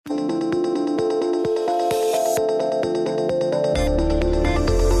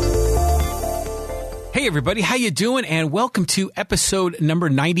Hey everybody, how you doing? And welcome to episode number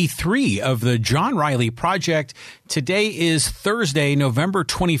 93 of the John Riley Project. Today is Thursday, November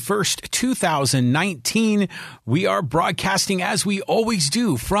 21st, 2019. We are broadcasting as we always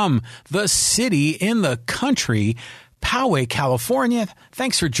do from the city in the country, Poway, California.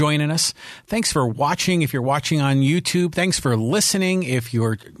 Thanks for joining us. Thanks for watching if you're watching on YouTube. Thanks for listening if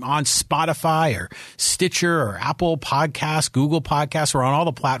you're on Spotify or Stitcher or Apple Podcasts, Google Podcasts. We're on all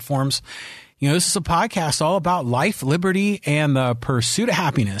the platforms. You know, this is a podcast all about life, liberty, and the pursuit of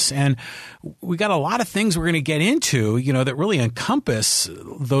happiness. And we got a lot of things we're going to get into, you know, that really encompass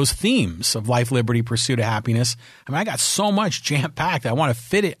those themes of life, liberty, pursuit of happiness. I mean, I got so much jam-packed. I want to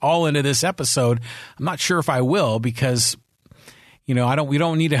fit it all into this episode. I'm not sure if I will because, you know, we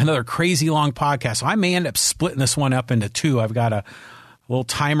don't need another crazy long podcast. So I may end up splitting this one up into two. I've got a little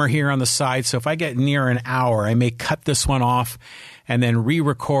timer here on the side. So if I get near an hour, I may cut this one off and then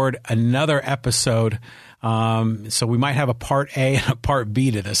re-record another episode. So we might have a part A and a part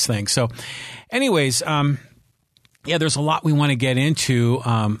B to this thing. So anyways, there's a lot we want to get into.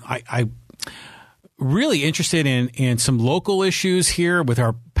 I really interested in some local issues here with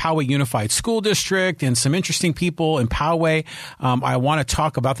our Poway Unified School District and some interesting people in Poway. I want to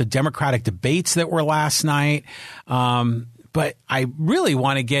talk about the Democratic debates that were last night. But I really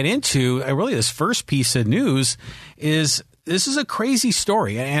want to get into this first piece of news is this is a crazy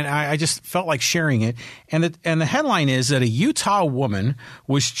story, and I just felt like sharing it. And the headline is that a Utah woman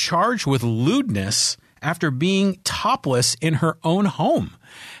was charged with lewdness after being topless in her own home.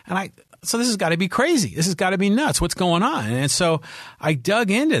 So this has got to be crazy. This has got to be nuts. What's going on? And so I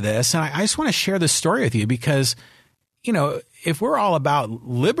dug into this, and I just want to share this story with you because, you know, if we're all about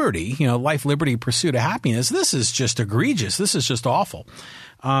liberty, you know, life, liberty, pursuit of happiness, this is just egregious. This is just awful.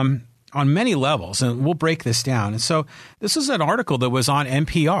 On many levels, and we'll break this down. And so this is an article that was on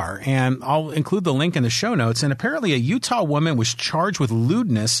NPR, and I'll include the link in the show notes. And apparently a Utah woman was charged with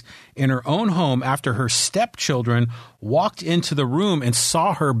lewdness in her own home after her stepchildren walked into the room and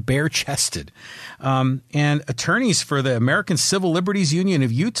saw her bare-chested. And attorneys for the American Civil Liberties Union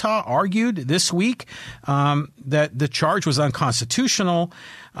of Utah argued this week that the charge was unconstitutional.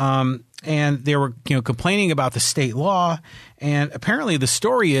 And they were, you know, complaining about the state law. And apparently the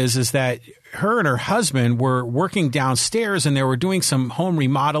story is that her and her husband were working downstairs and they were doing some home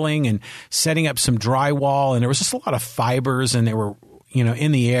remodeling and setting up some drywall. And there was just a lot of fibers and they were, you know,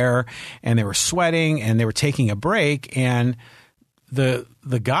 in the air and they were sweating and they were taking a break. And the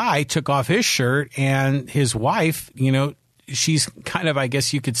guy took off his shirt and his wife, you know, she's kind of, I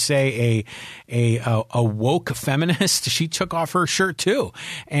guess you could say, a woke feminist. She took off her shirt too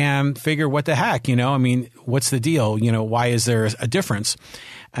and figured, what the heck, you know, I mean, what's the deal? You know, why is there a difference?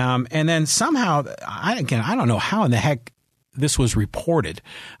 And then somehow, I don't know how in the heck this was reported,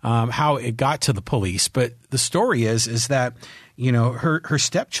 how it got to the police. But the story is that, you know, her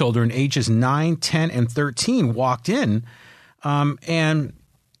stepchildren, ages 9, 10, and 13, walked in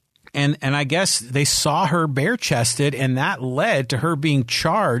and I guess they saw her bare-chested, and that led to her being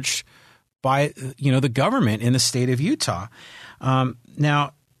charged by, you know, the government in the state of Utah.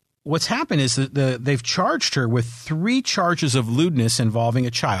 Now, what's happened is that they've charged her with 3 charges of lewdness involving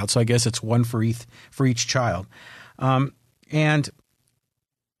a child. So I guess it's one for each child, and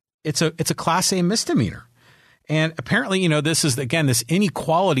it's a Class A misdemeanor. And apparently, you know, this is again this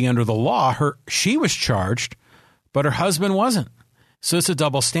inequality under the law. She was charged, but her husband wasn't. So it's a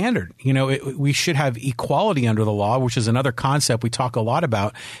double standard. You know, we should have equality under the law, which is another concept we talk a lot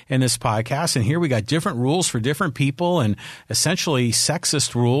about in this podcast. And here we got different rules for different people and essentially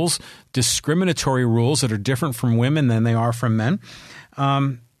sexist rules, discriminatory rules that are different from women than they are from men.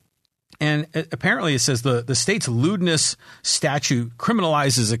 And apparently it says the state's lewdness statute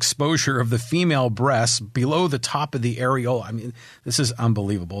criminalizes exposure of the female breast below the top of the areola. I mean, this is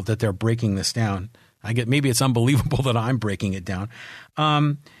unbelievable that they're breaking this down. Maybe it's unbelievable that I'm breaking it down.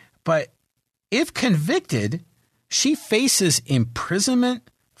 But if convicted, she faces imprisonment,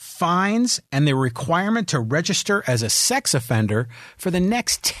 fines, and the requirement to register as a sex offender for the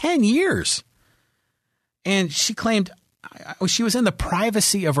next 10 years. And she claimed she was in the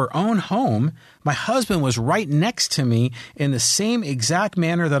privacy of her own home. My husband was right next to me in the same exact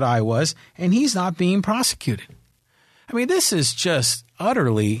manner that I was, and he's not being prosecuted. I mean, this is just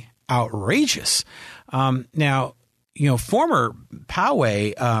utterly outrageous. Now, you know, former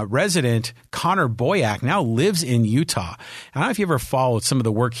Poway resident Connor Boyack now lives in Utah. I don't know if you ever followed some of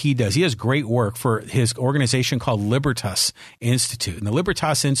the work he does. He has great work for his organization called Libertas Institute. And the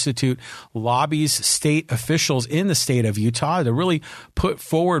Libertas Institute lobbies state officials in the state of Utah to really put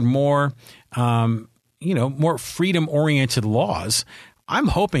forward more, more freedom-oriented laws. I'm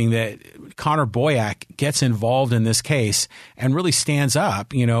hoping that Connor Boyack gets involved in this case and really stands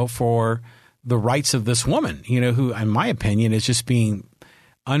up, for the rights of this woman, who, in my opinion, is just being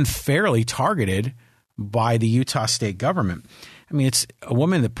unfairly targeted by the Utah state government. I mean, it's a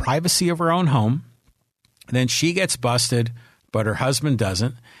woman in the privacy of her own home. Then she gets busted, but her husband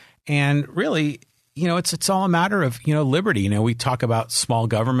doesn't. And really, it's all a matter of, liberty. We talk about small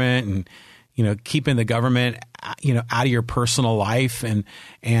government and, keeping the government, out of your personal life.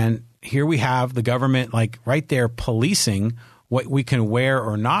 And here we have the government like right there policing what we can wear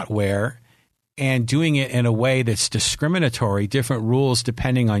or not wear and doing it in a way that's discriminatory, different rules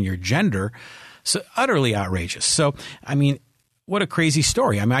depending on your gender. So utterly outrageous. So, I mean, what a crazy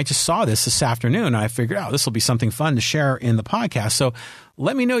story. I mean, I just saw this afternoon and I figured, this will be something fun to share in the podcast. So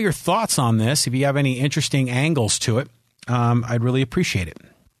let me know your thoughts on this. If you have any interesting angles to it, I'd really appreciate it.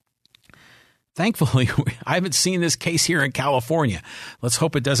 Thankfully, I haven't seen this case here in California. Let's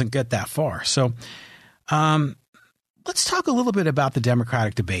hope it doesn't get that far. So let's talk a little bit about the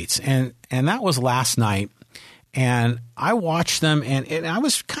Democratic debates. And that was last night. And I watched them and I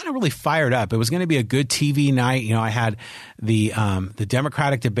was kind of really fired up. It was going to be a good TV night. I had the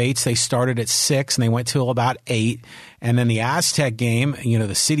Democratic debates. They started at 6 and they went till about 8. And then the Aztec game,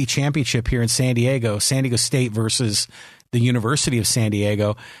 the city championship here in San Diego State versus the University of San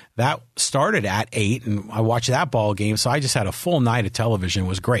Diego, that started at 8. And I watched that ball game. So I just had a full night of television. It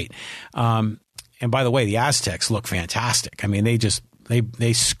was great. And by the way, the Aztecs look fantastic. I mean,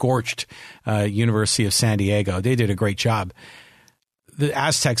 they scorched University of San Diego. They did a great job. The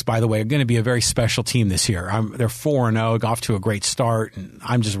Aztecs, by the way, are going to be a very special team this year. They're 4-0, off to a great start, and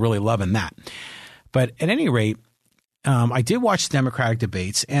I'm just really loving that. But at any rate, I did watch the Democratic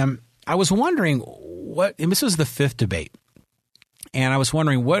debates, and I was wondering and this was the 5th debate. And I was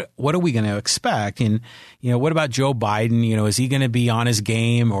wondering, what are we going to expect? And, what about Joe Biden? Is he going to be on his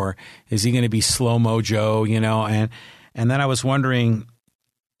game or is he going to be slow-mo Joe, And then I was wondering,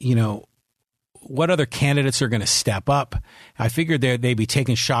 what other candidates are going to step up? I figured they'd be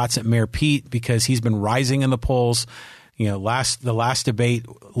taking shots at Mayor Pete because he's been rising in the polls. The last debate,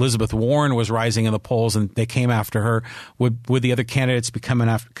 Elizabeth Warren was rising in the polls, and they came after her. Would the other candidates be coming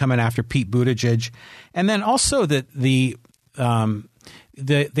after Pete Buttigieg? And then also that they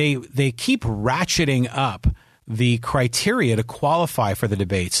keep ratcheting up the criteria to qualify for the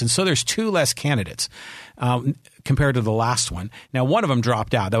debates. And so there's 2 less candidates compared to the last one. Now, one of them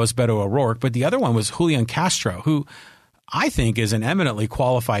dropped out. That was Beto O'Rourke. But the other one was Julian Castro, who I think is an eminently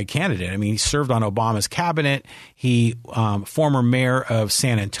qualified candidate. I mean, he served on Obama's cabinet. He former mayor of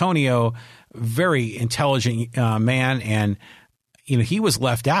San Antonio, very intelligent man. And, he was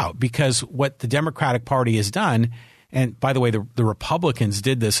left out because what the Democratic Party has done, and by the way, the Republicans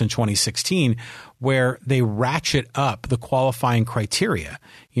did this in 2016, where they ratchet up the qualifying criteria,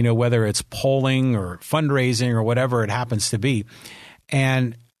 whether it's polling or fundraising or whatever it happens to be.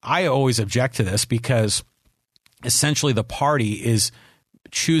 And I always object to this because essentially the party is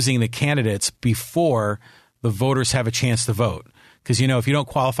choosing the candidates before the voters have a chance to vote. Because, if you don't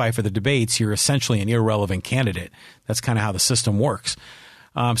qualify for the debates, you're essentially an irrelevant candidate. That's kind of how the system works.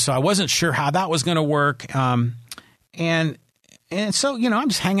 So I wasn't sure how that was going to work. And so, I'm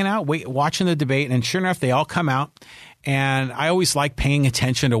just hanging out, watching the debate, and sure enough, they all come out. And I always like paying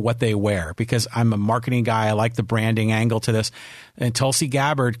attention to what they wear because I'm a marketing guy. I like the branding angle to this. And Tulsi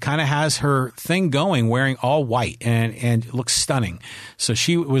Gabbard kind of has her thing going, wearing all white and looks stunning. So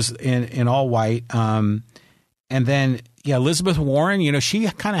she was in all white. And then, Elizabeth Warren, she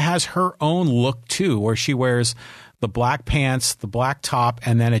kind of has her own look too, where she wears the black pants, the black top,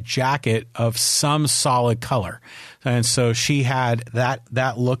 and then a jacket of some solid color. And so she had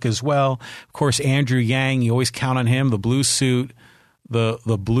that look as well. Of course, Andrew Yang, you always count on him, the blue suit, the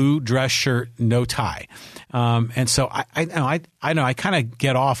blue dress shirt, no tie. And so I know I kind of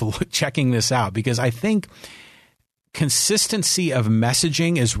get off checking this out because I think consistency of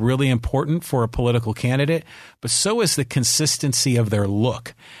messaging is really important for a political candidate, but so is the consistency of their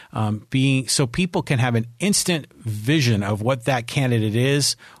look, so people can have an instant vision of what that candidate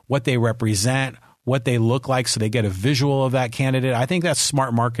is, what they represent, what they look like, so they get a visual of that candidate. I think that's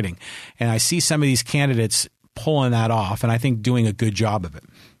smart marketing. And I see some of these candidates pulling that off, and I think doing a good job of it.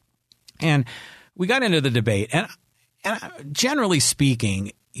 And we got into the debate, and generally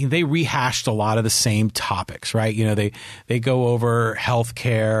speaking, they rehashed a lot of the same topics, right? They go over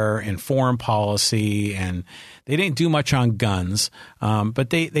healthcare and foreign policy, and they didn't do much on guns, but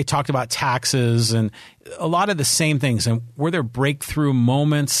they talked about taxes and a lot of the same things. And were there breakthrough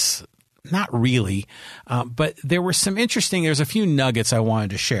moments? Not really, but there were some there's a few nuggets I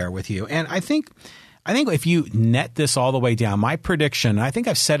wanted to share with you. And I think I think if you net this all the way down, my prediction, and I think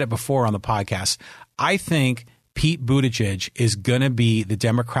I've said it before on the podcast, I think Pete Buttigieg is going to be the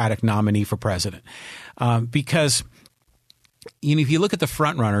Democratic nominee for president. Because if you look at the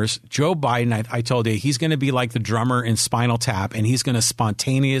front runners, Joe Biden, I told you, he's going to be like the drummer in Spinal Tap, and he's going to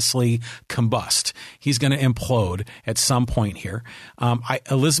spontaneously combust. He's going to implode at some point here.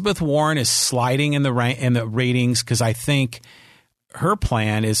 Elizabeth Warren is sliding in the ratings because I think her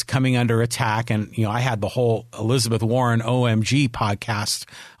plan is coming under attack. And, I had the whole Elizabeth Warren OMG podcast.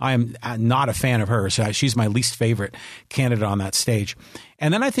 I am not a fan of hers. She's my least favorite candidate on that stage.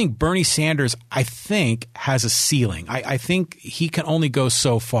 And then I think Bernie Sanders, has a ceiling. I think he can only go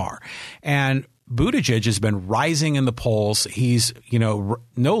so far. And Buttigieg has been rising in the polls. He's, no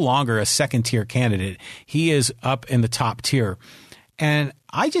longer a second tier candidate. He is up in the top tier. And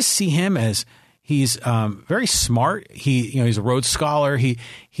I just see him as he's very smart. He's a Rhodes Scholar.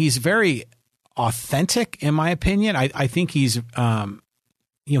 He's very authentic, in my opinion. I think he's, I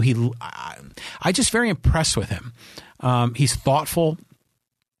just very impressed with him. He's thoughtful.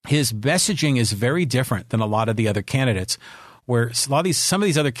 His messaging is very different than a lot of the other candidates, where some of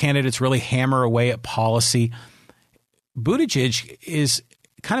these other candidates really hammer away at policy. Buttigieg is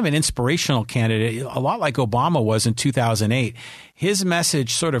kind of an inspirational candidate, a lot like Obama was in 2008. His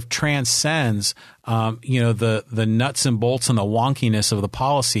message sort of transcends, the nuts and bolts and the wonkiness of the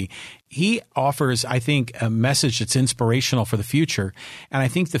policy. He offers, I think, a message that's inspirational for the future. And I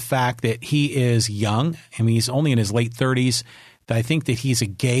think the fact that he is young, he's only in his late 30s, that I think that he's a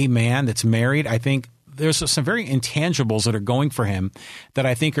gay man that's married. I think there's some very intangibles that are going for him that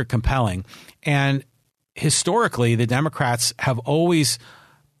I think are compelling. And historically, the Democrats have always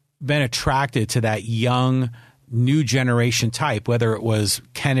been attracted to that young, new generation type, whether it was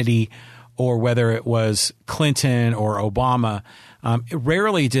Kennedy or whether it was Clinton or Obama.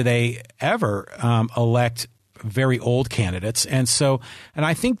 Rarely do they ever elect very old candidates. And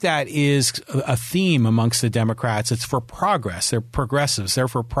I think that is a theme amongst the Democrats. It's for progress. They're progressives. They're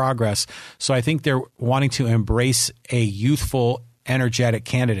for progress. So I think they're wanting to embrace a youthful, energetic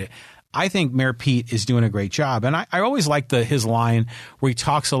candidate. I think Mayor Pete is doing a great job. And I always like his line where he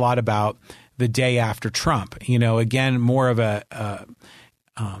talks a lot about the day after Trump. Again, more of a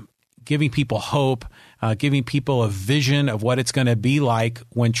giving people hope, giving people a vision of what it's going to be like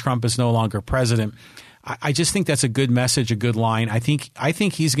when Trump is no longer president. I just think that's a good message, a good line. I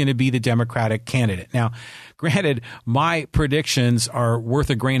think he's going to be the Democratic candidate. Now, granted, my predictions are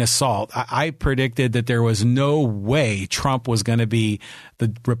worth a grain of salt. I predicted that there was no way Trump was going to be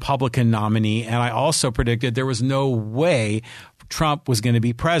the Republican nominee, and I also predicted there was no way Trump was going to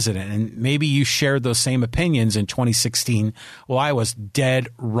be president. And maybe you shared those same opinions in 2016. Well, I was dead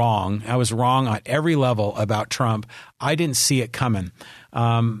wrong. I was wrong on every level about Trump. I didn't see it coming.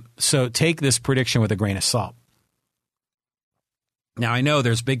 So take this prediction with a grain of salt. Now, I know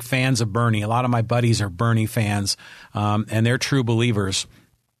there's big fans of Bernie. A lot of my buddies are Bernie fans, and they're true believers.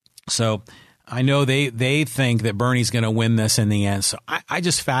 So I know they think that Bernie's going to win this in the end. So I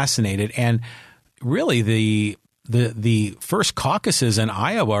just fascinated. And really, the first caucuses in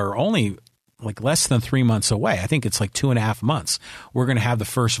Iowa are only like less than 3 months away. I think it's like 2.5 months. We're going to have the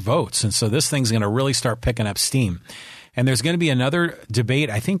first votes. And so this thing's going to really start picking up steam. And there's going to be another debate,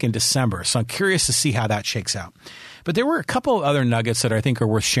 I think, in December. So I'm curious to see how that shakes out. But there were a couple of other nuggets that I think are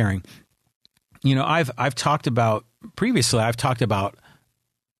worth sharing. I've talked about previously,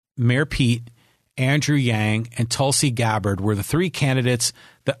 Mayor Pete, Andrew Yang, and Tulsi Gabbard were the three candidates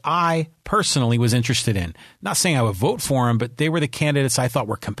that I personally was interested in. Not saying I would vote for them, but they were the candidates I thought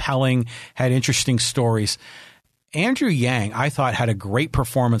were compelling, had interesting stories. Andrew Yang, I thought, had a great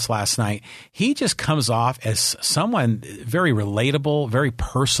performance last night. He just comes off as someone very relatable, very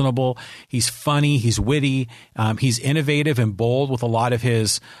personable. He's funny. He's witty. He's innovative and bold with a lot of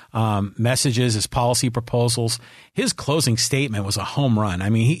his messages, his policy proposals. His closing statement was a home run. I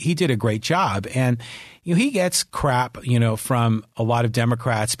mean, he did a great job. And he gets crap, from a lot of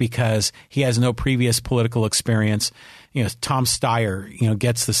Democrats because he has no previous political experience. Tom Steyer,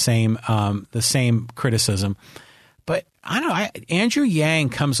 gets the same criticism. But I don't know, Andrew Yang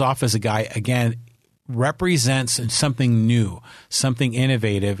comes off as a guy, again, represents something new, something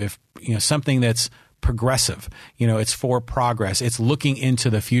innovative, something that's progressive. It's for progress. It's looking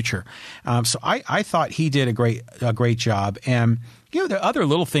into the future. So I thought he did a great job. And, the other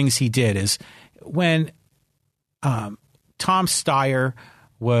little things he did is when Tom Steyer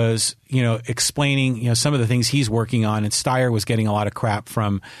was, explaining, some of the things he's working on, and Steyer was getting a lot of crap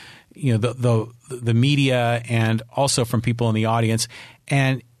from the media and also from people in the audience.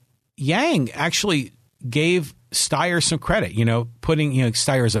 And Yang actually gave Steyer some credit, putting,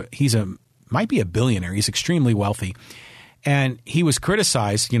 Steyer he's a might be a billionaire. He's extremely wealthy. And he was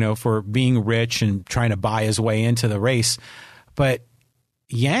criticized, for being rich and trying to buy his way into the race. But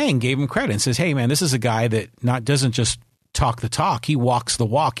Yang gave him credit and says, hey, man, this is a guy that doesn't just talk the talk. He walks the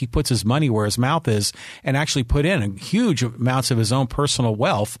walk. He puts his money where his mouth is and actually put in huge amounts of his own personal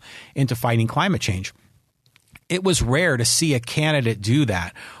wealth into fighting climate change. It was rare to see a candidate do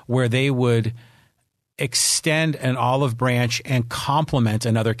that, where they would extend an olive branch and compliment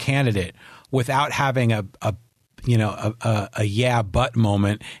another candidate without having a yeah, but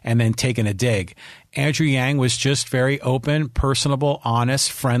moment and then taking a dig. Andrew Yang was just very open, personable,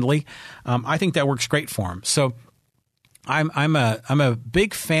 honest, friendly. I think that works great for him. So I'm a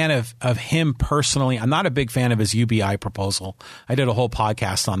big fan of him personally. I'm not a big fan of his UBI proposal. I did a whole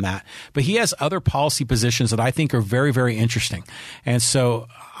podcast on that, but he has other policy positions that I think are very, very interesting. And so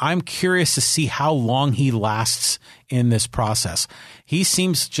I'm curious to see how long he lasts in this process. He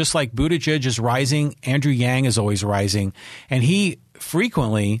seems just like Buttigieg is rising. Andrew Yang is always rising. And he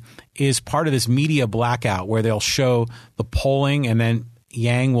frequently is part of this media blackout where they'll show the polling and then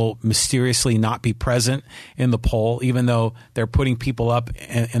Yang will mysteriously not be present in the poll, even though they're putting people up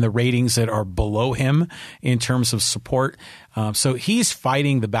in the ratings that are below him in terms of support. So he's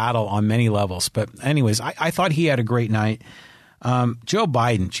fighting the battle on many levels. But anyways, I thought he had a great night. Joe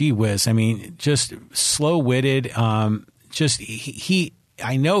Biden, gee whiz. I mean, just slow-witted. I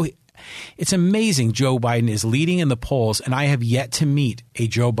know it's amazing Joe Biden is leading in the polls, and I have yet to meet a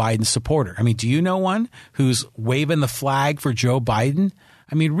Joe Biden supporter. I mean, do you know one who's waving the flag for Joe Biden?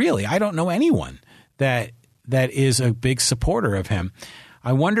 I mean, really, I don't know anyone that is a big supporter of him.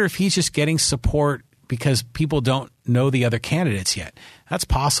 I wonder if he's just getting support because people don't know the other candidates yet. That's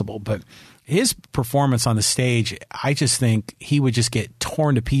possible, but his performance on the stage, I just think he would just get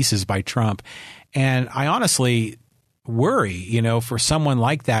torn to pieces by Trump. And I honestly worry, for someone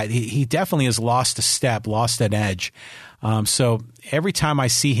like that. He definitely has lost a step, lost an edge. So every time I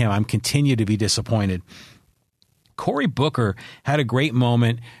see him, I'm continue to be disappointed. Cory Booker had a great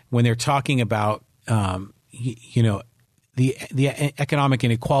moment when they're talking about, the economic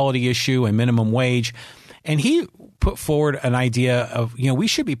inequality issue and minimum wage. And he put forward an idea of, we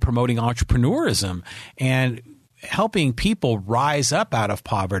should be promoting entrepreneurism and helping people rise up out of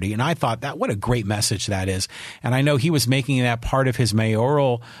poverty. And I thought what a great message that is. And I know he was making that part of his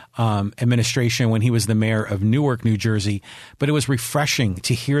mayoral administration when he was the mayor of Newark, New Jersey. But it was refreshing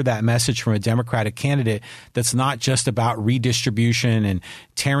to hear that message from a Democratic candidate that's not just about redistribution and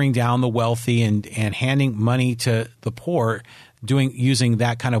tearing down the wealthy and handing money to the poor, using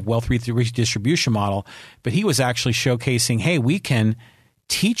that kind of wealth redistribution model. But he was actually showcasing, hey, we can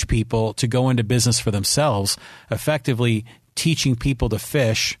teach people to go into business for themselves, effectively teaching people to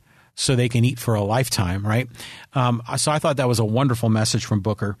fish so they can eat for a lifetime, right? So I thought that was a wonderful message from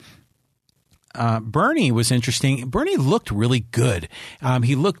Booker. Bernie was interesting. Bernie looked really good.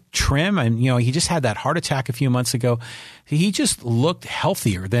 He looked trim, and he just had that heart attack a few months ago. He just looked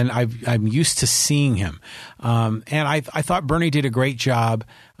healthier than I'm used to seeing him. And I thought Bernie did a great job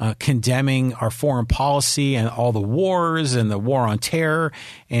condemning our foreign policy and all the wars and the war on terror.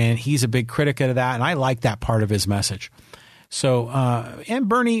 And he's a big critic of that, and I like that part of his message. So, and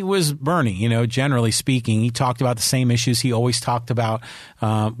Bernie was Bernie, generally speaking. He talked about the same issues he always talked about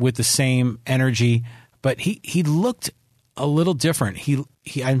with the same energy, but he looked a little different.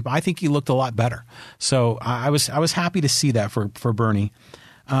 I think he looked a lot better. So I was happy to see that for Bernie.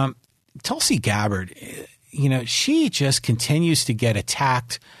 Tulsi Gabbard, she just continues to get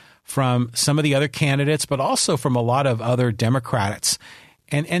attacked from some of the other candidates, but also from a lot of other Democrats.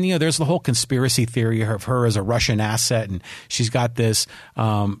 And there's the whole conspiracy theory of her as a Russian asset, and she's got this,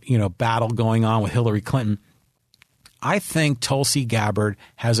 battle going on with Hillary Clinton. I think Tulsi Gabbard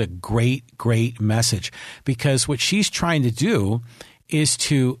has a great, great message, because what she's trying to do is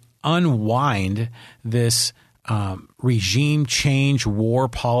to unwind this regime change war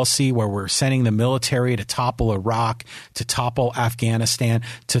policy where we're sending the military to topple Iraq, to topple Afghanistan,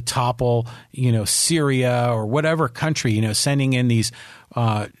 to topple, Syria or whatever country, sending in these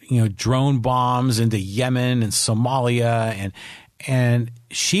drone bombs into Yemen and Somalia. And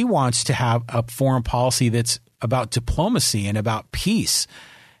she wants to have a foreign policy that's about diplomacy and about peace.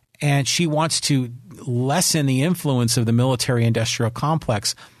 And she wants to lessen the influence of the military industrial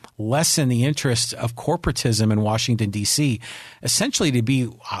complex, lessen the interest of corporatism in Washington, D.C., essentially to be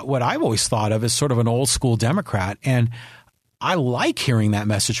what I've always thought of as sort of an old school Democrat. And I like hearing that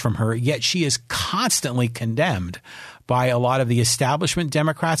message from her, yet she is constantly condemned by a lot of the establishment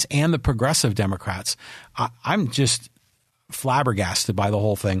Democrats and the progressive Democrats. I'm just flabbergasted by the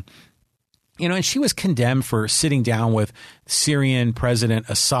whole thing. And she was condemned for sitting down with Syrian President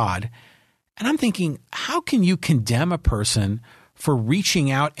Assad. And I'm thinking, how can you condemn a person for reaching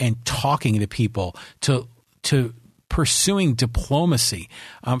out and talking to people, to pursuing diplomacy,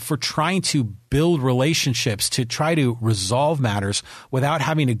 for trying to build relationships, to try to resolve matters without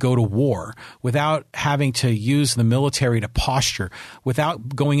having to go to war, without having to use the military to posture,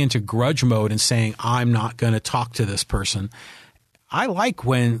 without going into grudge mode and saying, I'm not going to talk to this person. I like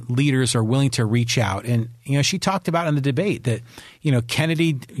when leaders are willing to reach out. And, she talked about in the debate that,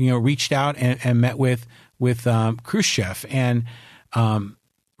 Kennedy, reached out and met with Khrushchev, and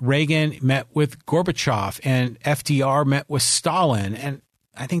Reagan met with Gorbachev, and FDR met with Stalin. And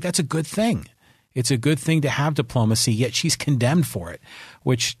I think that's a good thing. It's a good thing to have diplomacy, yet she's condemned for it,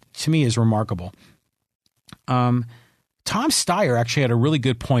 which to me is remarkable. Tom Steyer actually had a really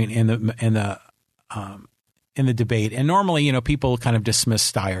good point in the debate. And normally, people kind of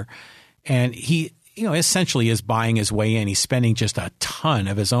dismiss Steyer, and he, essentially is buying his way in. He's spending just a ton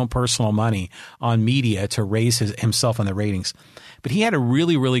of his own personal money on media to raise himself on the ratings. But he had a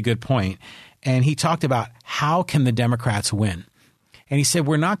really, really good point. And he talked about how can the Democrats win? And he said,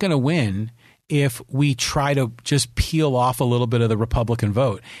 we're not going to win if we try to just peel off a little bit of the Republican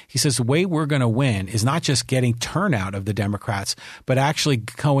vote. He says the way we're going to win is not just getting turnout of the Democrats, but actually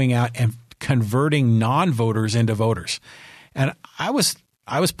going out and converting non-voters into voters. And I was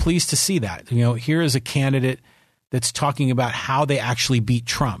pleased to see that. Here is a candidate that's talking about how they actually beat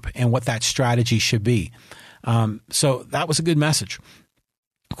Trump and what that strategy should be. So that was a good message.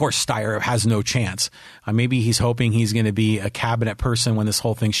 Of course, Steyer has no chance. Maybe he's hoping he's going to be a cabinet person when this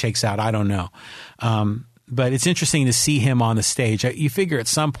whole thing shakes out. I don't know. But it's interesting to see him on the stage. You figure at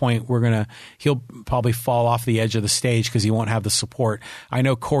some point he'll probably fall off the edge of the stage because he won't have the support. I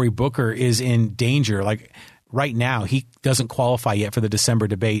know Cory Booker is in danger. Like right now, he doesn't qualify yet for the December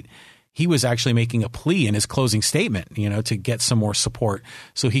debate. He was actually making a plea in his closing statement, to get some more support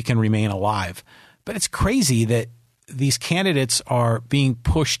so he can remain alive. But it's crazy that these candidates are being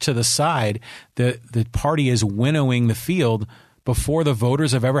pushed to the side. The party is winnowing the field before the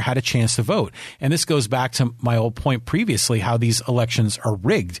voters have ever had a chance to vote. And this goes back to my old point previously, how these elections are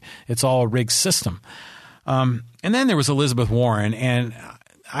rigged. It's all a rigged system. And then there was Elizabeth Warren, and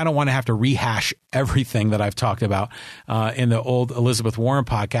I don't want to have to rehash everything that I've talked about in the old Elizabeth Warren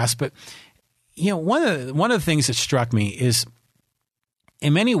podcast. But, one of the things that struck me is,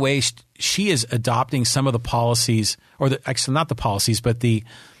 in many ways, she is adopting some of the policies, or actually not the policies, but the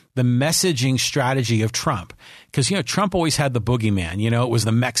messaging strategy of Trump. Because, Trump always had the boogeyman. It was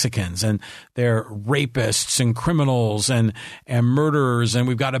the Mexicans, and they're rapists and criminals and murderers, and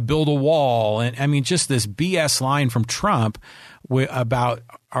we've got to build a wall. And I mean, just this BS line from Trump about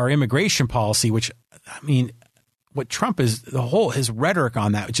our immigration policy, which, I mean, what Trump is, his rhetoric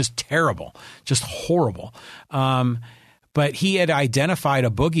on that was just terrible, just horrible. But he had identified a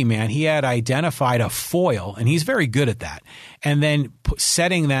boogeyman. He had identified a foil, and he's very good at that. And then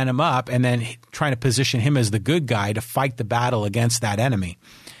setting him up and then trying to position him as the good guy to fight the battle against that enemy.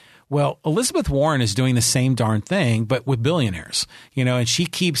 Well, Elizabeth Warren is doing the same darn thing, but with billionaires, and she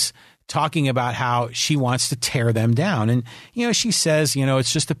keeps talking about how she wants to tear them down. And, she says,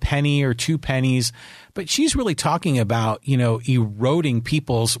 it's just a penny or 2 pennies. But she's really talking about, eroding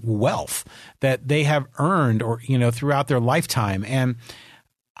people's wealth that they have earned or, throughout their lifetime. And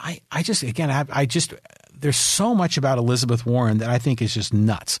I just there's so much about Elizabeth Warren that I think is just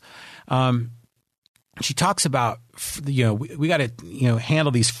nuts. She talks about, we got to,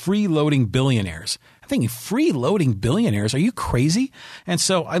 handle these freeloading billionaires. I'm thinking, freeloading billionaires? Are you crazy? And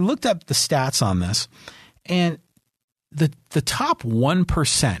so I looked up the stats on this, and the top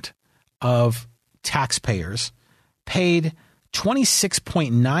 1% of taxpayers paid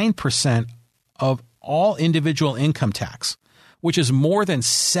 26.9% of all individual income tax, which is more than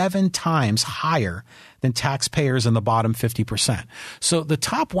 7 times higher than taxpayers in the bottom 50%. So the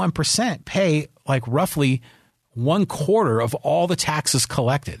top 1% pay like roughly 1/4 of all the taxes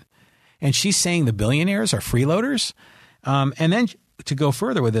collected. And she's saying the billionaires are freeloaders. And then to go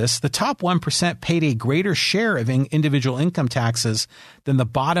further with this, the top 1% paid a greater share of individual income taxes than the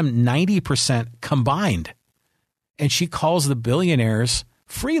bottom 90% combined. And she calls the billionaires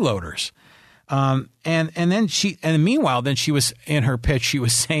freeloaders. And meanwhile, then she was in her pitch, she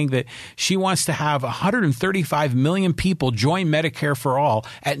was saying that she wants to have 135 million people join Medicare for all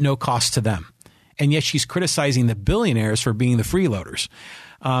at no cost to them. And yet she's criticizing the billionaires for being the freeloaders.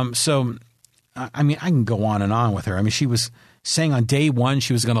 So, I mean, I can go on and on with her. I mean, she was saying on day one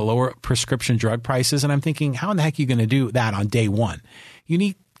she was going to lower prescription drug prices. And I'm thinking, how in the heck are you going to do that on day one? You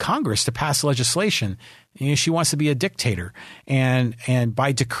need Congress to pass legislation. She wants to be a dictator and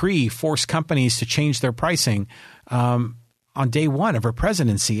by decree force companies to change their pricing. on day one of her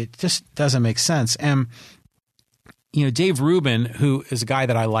presidency. It just doesn't make sense. And Dave Rubin, who is a guy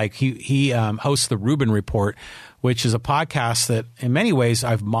that I like, he hosts the Rubin Report, which is a podcast that in many ways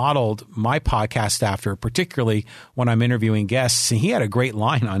I've modeled my podcast after, particularly when I'm interviewing guests. And he had a great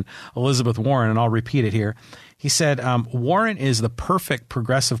line on Elizabeth Warren, and I'll repeat it here. He said, Warren is the perfect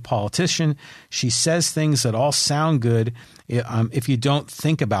progressive politician. She says things that all sound good if you don't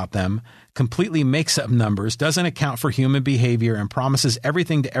think about them, completely makes up numbers, doesn't account for human behavior, and promises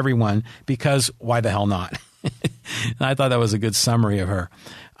everything to everyone because why the hell not? And I thought that was a good summary of her.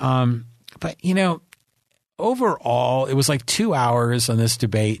 But, overall, it was like 2 hours on this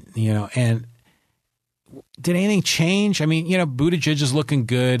debate, and did anything change? I mean, Buttigieg is looking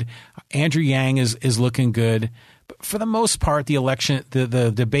good. Andrew Yang is looking good. But for the most part, the election,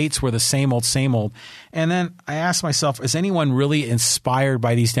 the debates were the same old. And then I asked myself, is anyone really inspired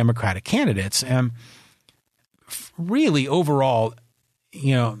by these Democratic candidates? And really, overall,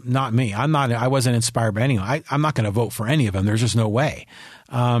 not me. I wasn't inspired by anyone. I'm not going to vote for any of them. There's just no way.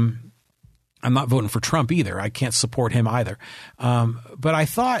 I'm not voting for Trump either. I can't support him either. But I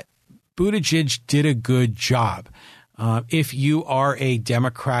thought Buttigieg did a good job. If you are a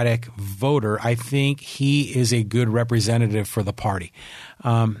Democratic voter, I think he is a good representative for the party.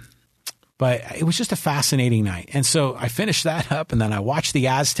 But it was just a fascinating night. And so I finished that up, and then I watched the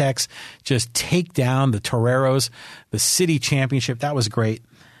Aztecs just take down the Toreros, the city championship. That was great.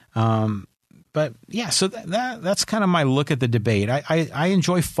 But yeah, so that's kind of my look at the debate. I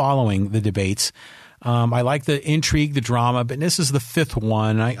enjoy following the debates. I like the intrigue, the drama, but this is the fifth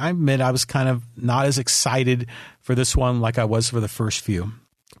one. I admit I was kind of not as excited for this one like I was for the first few,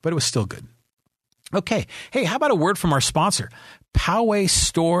 but it was still good. Okay. Hey, how about a word from our sponsor?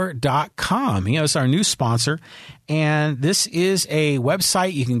 PowayStore.com. It's our new sponsor. And this is a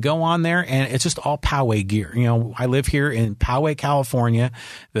website. You can go on there and it's just all Poway gear. I live here in Poway, California,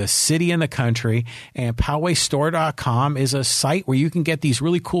 the city in the country, and PowayStore.com is a site where you can get these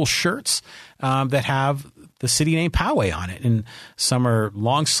really cool shirts that have the city name Poway on it. And some are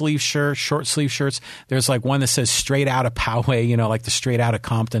long sleeve shirts, short sleeve shirts. There's like one that says straight out of Poway, like the straight out of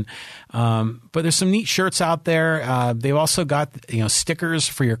Compton. But there's some neat shirts out there. They've also got, stickers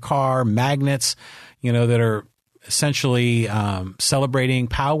for your car, magnets, that are essentially celebrating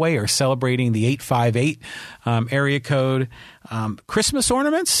Poway or celebrating the 858 area code. Christmas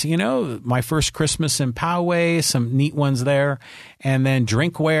ornaments, my first Christmas in Poway, some neat ones there. And then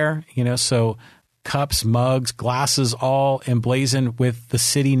drinkware, so cups, mugs, glasses, all emblazoned with the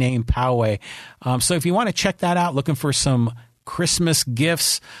city name Poway. So if you want to check that out, looking for some Christmas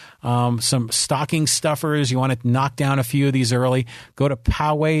gifts, some stocking stuffers, you want to knock down a few of these early, go to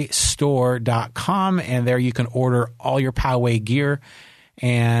PowayStore.com, and there you can order all your Poway gear.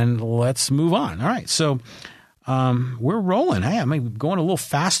 And let's move on. All right, so we're rolling. Hey, I'm going a little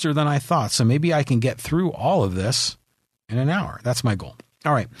faster than I thought, so maybe I can get through all of this in an hour. That's my goal.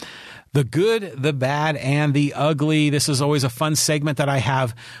 All right. The good, the bad, and the ugly. This is always a fun segment that I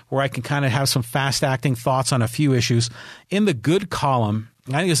have where I can kind of have some fast-acting thoughts on a few issues. In the good column,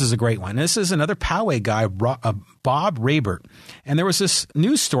 I think this is a great one. This is another Poway guy, Bob Raybert. And there was this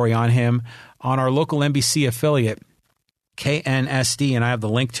news story on him on our local NBC affiliate, KNSD, and I have the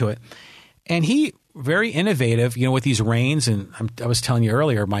link to it. And he, very innovative, with these rains. And I was telling you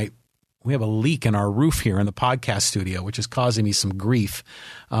earlier, we have a leak in our roof here in the podcast studio, which is causing me some grief.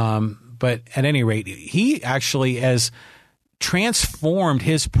 But at any rate, he actually has transformed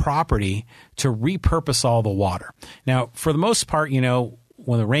his property to repurpose all the water. Now, for the most part,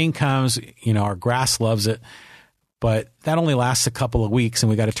 when the rain comes, our grass loves it, but that only lasts a couple of weeks and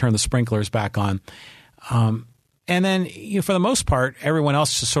we got to turn the sprinklers back on. And then, for the most part, everyone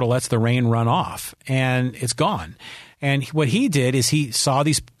else just sort of lets the rain run off and it's gone. And what he did is he saw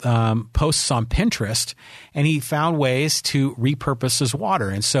these posts on Pinterest and he found ways to repurpose his water.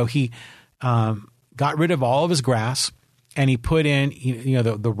 And so he got rid of all of his grass and he put in,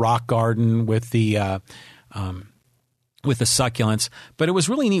 the rock garden with the succulents. But it was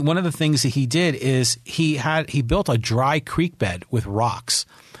really neat. One of the things that he did is he built a dry creek bed with rocks.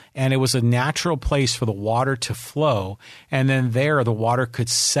 And it was a natural place for the water to flow. And then there, the water could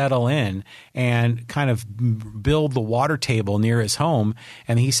settle in and kind of build the water table near his home.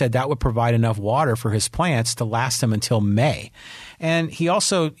 And he said that would provide enough water for his plants to last him until May. And he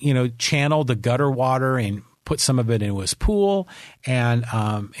also, channeled the gutter water and put some of it into his pool and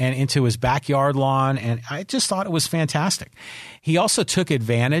into his backyard lawn. And I just thought it was fantastic. He also took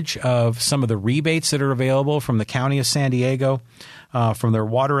advantage of some of the rebates that are available from the County of San Diego, from their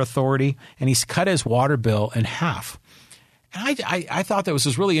water authority, and he's cut his water bill in half. And I thought that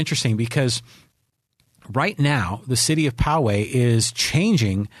was really interesting because right now, the city of Poway is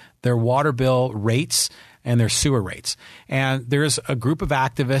changing their water bill rates and their sewer rates. And there's a group of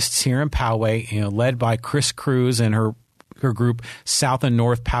activists here in Poway, led by Chris Cruz and her group, South and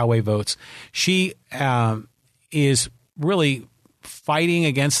North Poway Votes. She is really fighting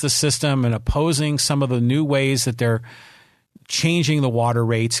against the system and opposing some of the new ways that they're changing the water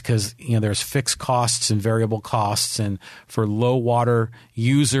rates, because there's fixed costs and variable costs, and for low water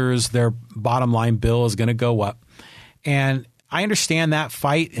users, their bottom line bill is going to go up. And I understand that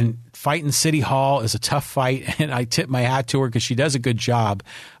fight, and fighting City Hall is a tough fight, and I tip my hat to her because she does a good job,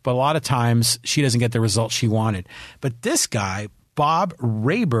 but a lot of times she doesn't get the results she wanted. But this guy, Bob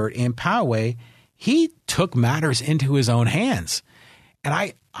Raybert in Poway, he took matters into his own hands. And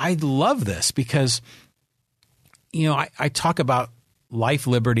I love this because, I talk about life,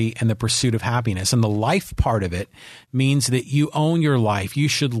 liberty, and the pursuit of happiness. And the life part of it means that you own your life. You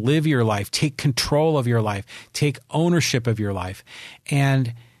should live your life, take control of your life, take ownership of your life.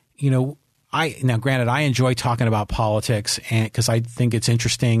 And, now granted, I enjoy talking about politics and because I think it's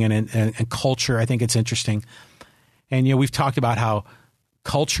interesting, and culture, I think it's interesting. And, we've talked about how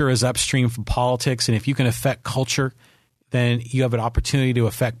culture is upstream from politics. And if you can affect culture, then you have an opportunity to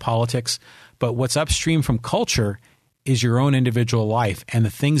affect politics. But what's upstream from culture is your own individual life and the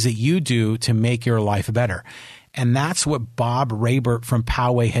things that you do to make your life better. And that's what Bob Raybert from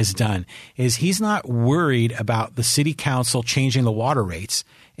Poway has done, is he's not worried about the city council changing the water rates.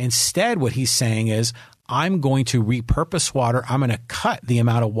 Instead, what he's saying is, I'm going to repurpose water. I'm going to cut the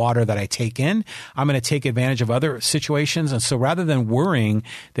amount of water that I take in. I'm going to take advantage of other situations. And so rather than worrying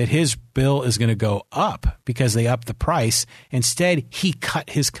that his bill is going to go up because they upped the price, instead he cut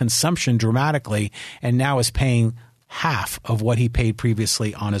his consumption dramatically and now is paying half of what he paid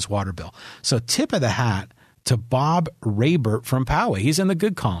previously on his water bill. So tip of the hat to Bob Raybert from Poway. He's in the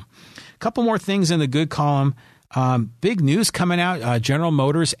good column. A couple more things in the good column. Big news coming out. General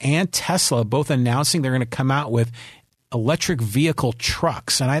Motors and Tesla both announcing they're going to come out with electric vehicle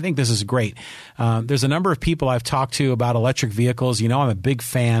trucks. And I think this is great. There's a number of people I've talked to about electric vehicles. I'm a big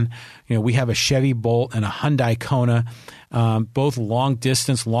fan. We have a Chevy Bolt and a Hyundai Kona, both long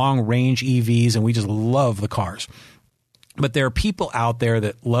distance, long range EVs, and we just love the cars. But there are people out there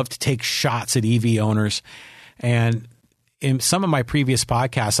that love to take shots at EV owners. And in some of my previous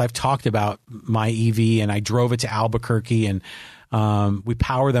podcasts, I've talked about my EV, and I drove it to Albuquerque, and we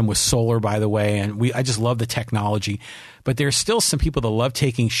power them with solar, by the way. And I just love the technology. But there's still some people that love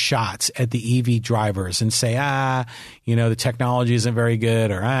taking shots at the EV drivers and say, the technology isn't very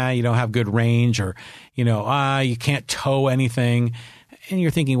good, or you don't have good range, or, you can't tow anything. And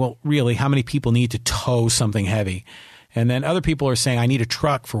you're thinking, well, really, how many people need to tow something heavy? And then other people are saying, I need a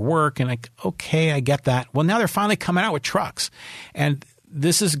truck for work. And okay, I get that. Well, now they're finally coming out with trucks. And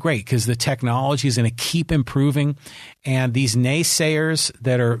this is great because the technology is going to keep improving. And these naysayers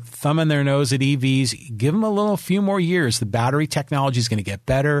that are thumbing their nose at EVs, give them a few more years. The battery technology is going to get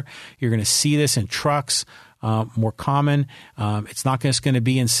better. You're going to see this in trucks, more common. It's not just going to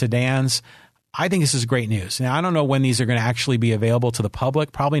be in sedans. I think this is great news. Now, I don't know when these are going to actually be available to the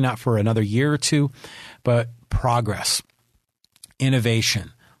public, probably not for another year or two, but progress,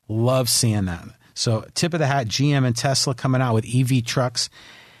 innovation, love seeing that. So tip of the hat, GM and Tesla coming out with EV trucks.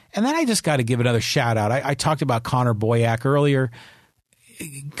 And then I just got to give another shout out. I talked about Connor Boyack earlier.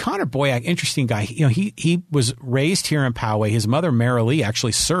 Connor Boyack, interesting guy. He was raised here in Poway. His mother, Mara Lee,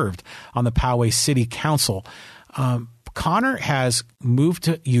 actually served on the Poway City Council. Connor has moved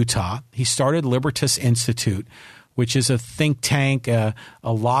to Utah. He started Libertas Institute, which is a think tank, a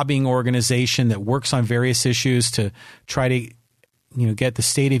lobbying organization that works on various issues to try to get the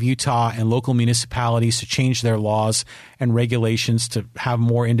state of Utah and local municipalities to change their laws and regulations to have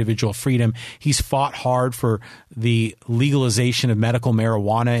more individual freedom. He's fought hard for the legalization of medical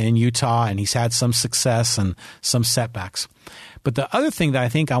marijuana in Utah, and he's had some success and some setbacks. But the other thing that I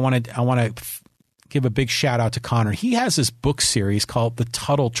think I want to give a big shout out to Connor. He has this book series called The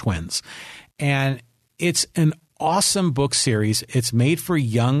Tuttle Twins, and it's an awesome book series. It's made for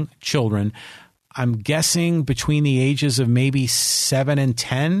young children. I'm guessing between the ages of maybe 7 and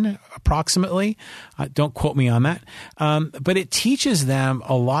 10, approximately. Don't quote me on that. But it teaches them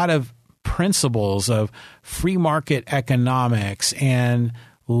a lot of principles of free market economics and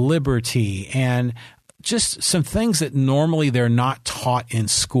liberty and just some things that normally they're not taught in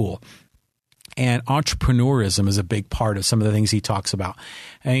school. And entrepreneurism is a big part of some of the things he talks about,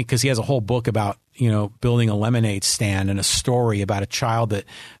 because he has a whole book about, building a lemonade stand and a story about a child that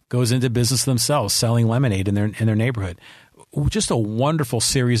goes into business themselves, selling lemonade in their neighborhood. just a wonderful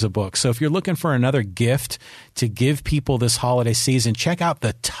series of books. So if you're looking for another gift to give people this holiday season, check out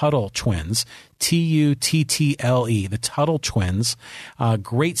the Tuttle Twins, Tuttle, the Tuttle Twins.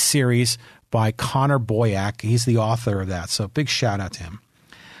 Great series by Connor Boyack. He's the author of that. So big shout out to him.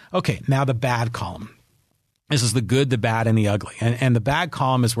 Okay, now the bad column. This is the good, the bad, and the ugly. And the bad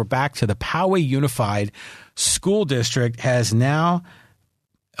column is we're back to the Poway Unified School District has now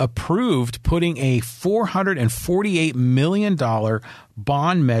approved putting a $448 million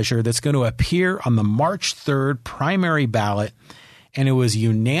bond measure that's going to appear on the March 3rd primary ballot. And it was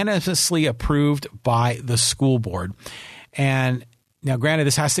unanimously approved by the school board. And now, granted,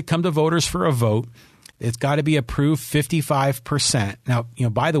 this has to come to voters for a vote. It's got to be approved 55%. Now,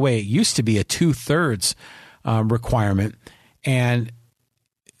 by the way, it used to be a 2/3 requirement. And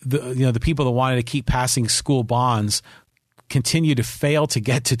the people that wanted to keep passing school bonds continue to fail to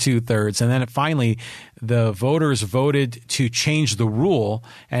get to 2/3. And then finally, the voters voted to change the rule,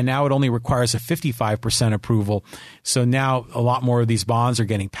 and now it only requires a 55% approval. So now a lot more of these bonds are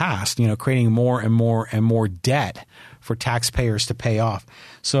getting passed, creating more and more and more debt for taxpayers to pay off.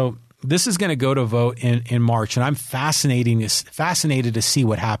 So this is going to go to vote in March, and I'm fascinated to see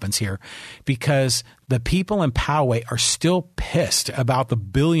what happens here, because the people in Poway are still pissed about the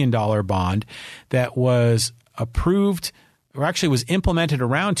 $1 billion bond that was approved, or actually was implemented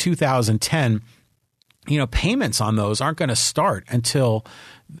around 2010. Payments on those aren't going to start until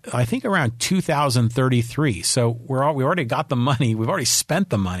I think around 2033. So we already got the money. We've already spent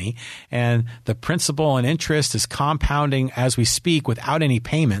the money, and the principal and interest is compounding as we speak without any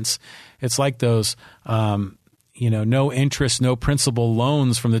payments. It's like those, no interest, no principal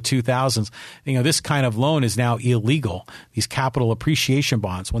loans from the 2000s. This kind of loan is now illegal, these capital appreciation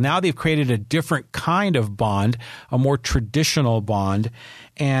bonds. Well, now they've created a different kind of bond, a more traditional bond,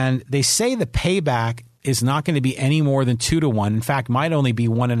 and they say the payback is not going to be any more than 2-to-1. In fact, might only be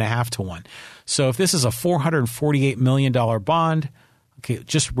 1.5-to-1. So if this is a $448 million bond, okay,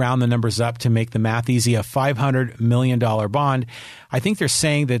 just round the numbers up to make the math easy, a $500 million bond, I think they're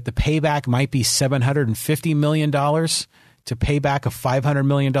saying that the payback might be $750 million to pay back a $500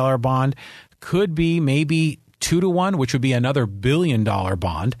 million bond. Could be maybe 2-to-1, which would be another $1 billion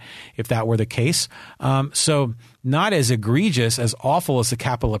bond if that were the case. So not as egregious, as awful as the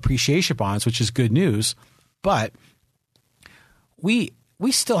capital appreciation bonds, which is good news. But we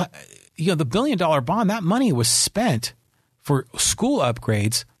still, the $1 billion bond, that money was spent for school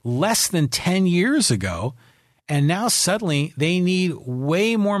upgrades less than 10 years ago. And now suddenly they need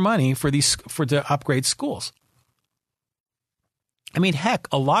way more money to upgrade schools. I mean, heck,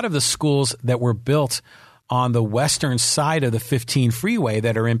 a lot of the schools that were built on the western side of the 15 freeway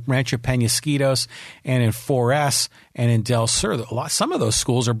that are in Rancho Penasquitos and in 4S and in Del Sur, some of those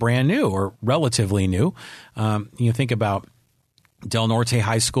schools are brand new or relatively new. Think about Del Norte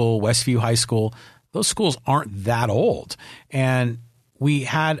High School, Westview High School. Those schools aren't that old. And we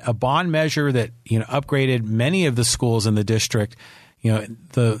had a bond measure that, upgraded many of the schools in the district,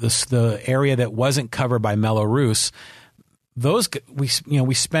 the area that wasn't covered by Mello-Roos. Those, we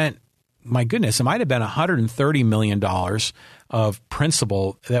spent, my goodness, it might have been $130 million of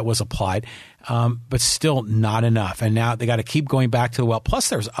principal that was applied, but still not enough. And now they got to keep going back to the well. Plus,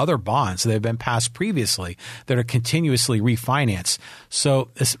 there's other bonds that have been passed previously that are continuously refinanced. So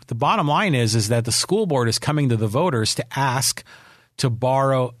the bottom line is that the school board is coming to the voters to ask to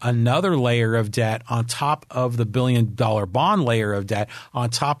borrow another layer of debt on top of the $1 billion bond layer of debt, on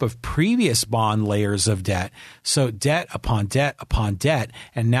top of previous bond layers of debt. So debt upon debt upon debt,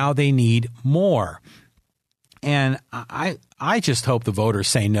 and now they need more. And I just hope the voters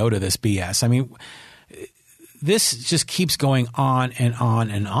say no to this BS. I mean, this just keeps going on and on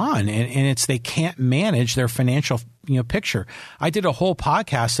and on, and they can't manage their financial picture. I did a whole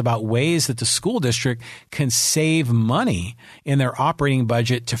podcast about ways that the school district can save money in their operating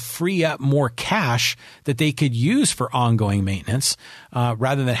budget to free up more cash that they could use for ongoing maintenance,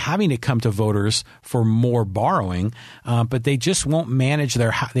 rather than having to come to voters for more borrowing. But they just won't manage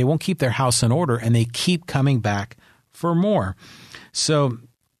they won't keep their house in order, and they keep coming back for more. So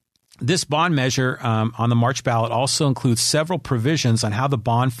this bond measure on the March ballot also includes several provisions on how the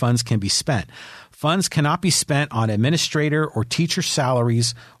bond funds can be spent. Funds cannot be spent on administrator or teacher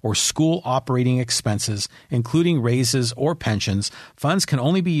salaries or school operating expenses, including raises or pensions. Funds can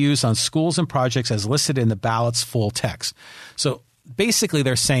only be used on schools and projects as listed in the ballot's full text. So basically,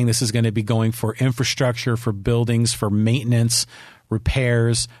 they're saying this is going to be going for infrastructure, for buildings, for maintenance,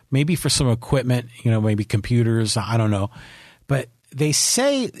 repairs, maybe for some equipment, maybe computers, I don't know. But they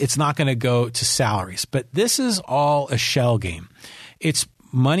say it's not going to go to salaries, but this is all a shell game.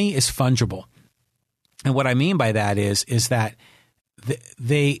 Money is fungible. And what I mean by that is that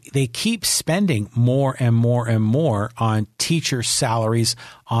they keep spending more and more and more on teacher salaries,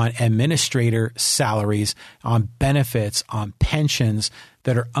 on administrator salaries, on benefits, on pensions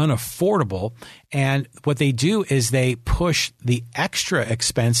that are unaffordable. And what they do is they push the extra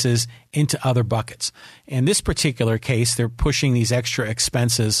expenses into other buckets. In this particular case, they're pushing these extra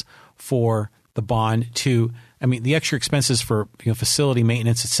expenses for the bond the extra expenses for facility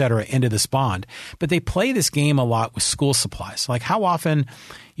maintenance, et cetera, into this bond. But they play this game a lot with school supplies. Like how often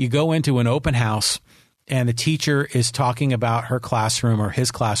you go into an open house and the teacher is talking about her classroom or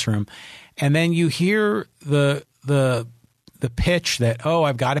his classroom, and then you hear the pitch that,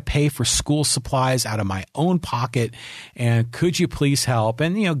 I've got to pay for school supplies out of my own pocket, and could you please help?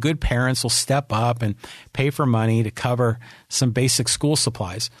 And, good parents will step up and pay for money to cover some basic school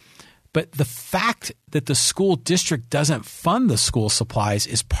supplies. But the fact that the school district doesn't fund the school supplies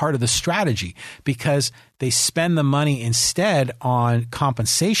is part of the strategy, because they spend the money instead on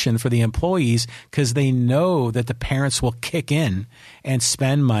compensation for the employees, because they know that the parents will kick in and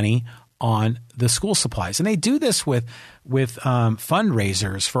spend money on the school supplies. And they do this with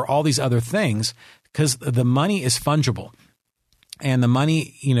fundraisers for all these other things, because the money is fungible. And the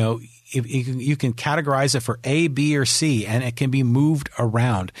money, if you can categorize it for A, B, or C, and it can be moved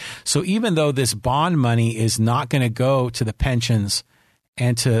around. So even though this bond money is not going to go to the pensions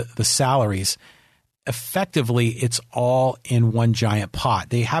and to the salaries, effectively it's all in one giant pot.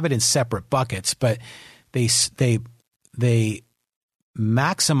 They have it in separate buckets, but they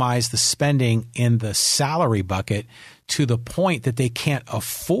maximize the spending in the salary bucket to the point that they can't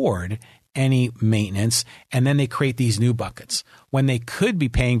afford any maintenance, and then they create these new buckets when they could be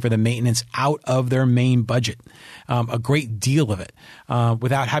paying for the maintenance out of their main budget, a great deal of it,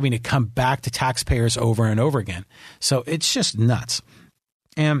 without having to come back to taxpayers over and over again. So it's just nuts.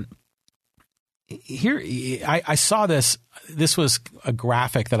 And here, I saw this. This was a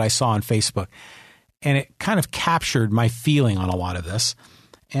graphic that I saw on Facebook, and it kind of captured my feeling on a lot of this.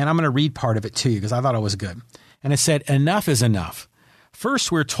 And I'm going to read part of it to you because I thought it was good. And it said, "Enough is enough.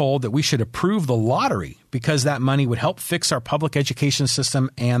 First, we're told that we should approve the lottery because that money would help fix our public education system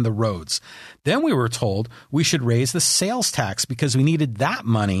and the roads. Then we were told we should raise the sales tax because we needed that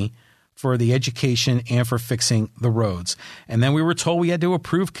money for the education and for fixing the roads. And then we were told we had to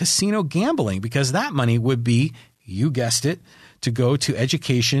approve casino gambling because that money would be, you guessed it, to go to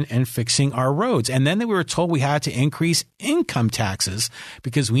education and fixing our roads. And then we were told we had to increase income taxes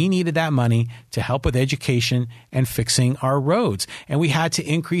because we needed that money to help with education and fixing our roads. And we had to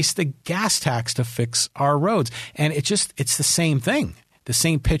increase the gas tax to fix our roads. And it's the same thing, the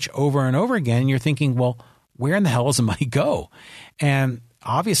same pitch over and over again. And you're thinking, well, where in the hell does the money go? And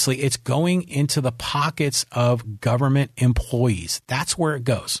obviously it's going into the pockets of government employees. That's where it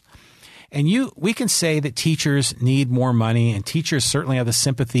goes. And we can say that teachers need more money, and teachers certainly have the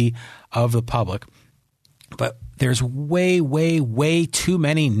sympathy of the public. But there's way, way, way too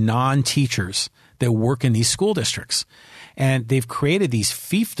many non-teachers that work in these school districts. And they've created these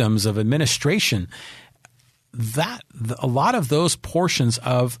fiefdoms of administration that a lot of those portions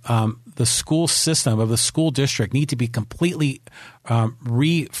of the school system, of the school district, need to be completely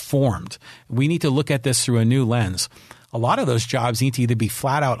reformed. We need to look at this through a new lens. A lot of those jobs need to either be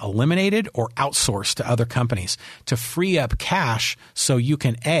flat out eliminated or outsourced to other companies to free up cash so you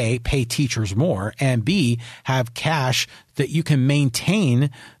can A, pay teachers more, and B, have cash that you can maintain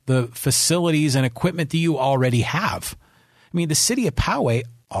the facilities and equipment that you already have. I mean, the city of Poway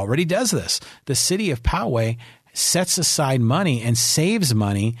already does this. The city of Poway sets aside money and saves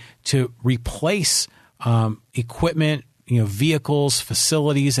money to replace equipment, vehicles,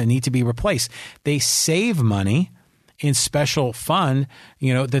 facilities that need to be replaced. They save money in special fund,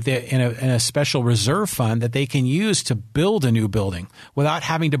 that they in a special reserve fund that they can use to build a new building without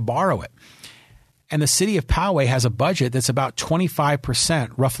having to borrow it. And the city of Poway has a budget that's about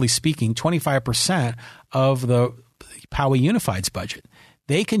 25%, roughly speaking, 25% of the Poway Unified's budget.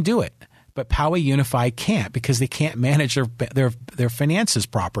 They can do it, but Poway Unified can't because they can't manage their finances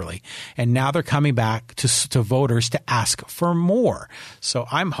properly. And now they're coming back to voters to ask for more. So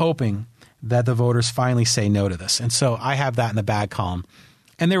I'm hoping that the voters finally say no to this. And so I have that in the bad column.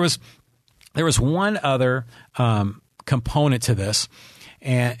 And there was one other component to this,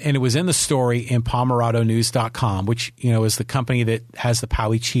 and it was in the story in PalmeradoNews.com, which is the company that has the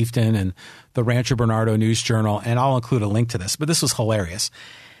Poway Chieftain and the Rancho Bernardo News Journal, and I'll include a link to this. But this was hilarious.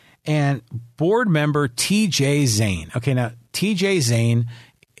 And board member T.J. Zane. Okay, now T.J. Zane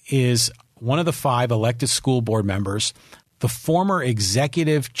is one of the 5 elected school board members, the former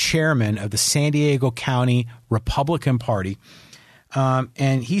executive chairman of the San Diego County Republican Party.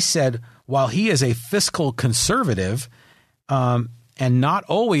 And he said, while he is a fiscal conservative and not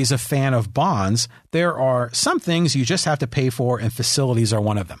always a fan of bonds, there are some things you just have to pay for, and facilities are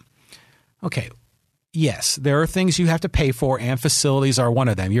one of them. Okay. Yes, there are things you have to pay for, and facilities are one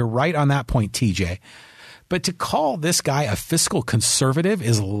of them. You're right on that point, TJ. But to call this guy a fiscal conservative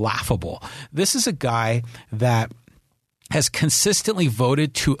is laughable. This is a guy that has consistently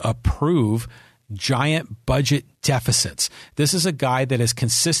voted to approve giant budget deficits. This is a guy that has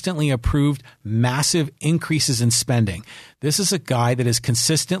consistently approved massive increases in spending. This is a guy that has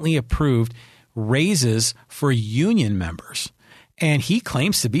consistently approved raises for union members. And he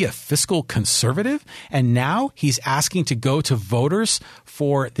claims to be a fiscal conservative. And now he's asking to go to voters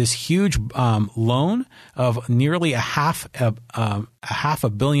for this huge loan of nearly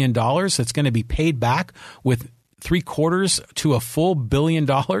 $500 million that's going to be paid back with 3/4 to a full $1 billion.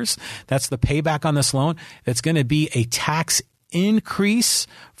 That's the payback on this loan. That's going to be a tax increase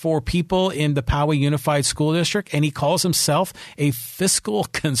for people in the Poway Unified School District, and he calls himself a fiscal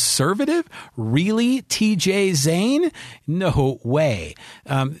conservative? Really, TJ Zane? No way.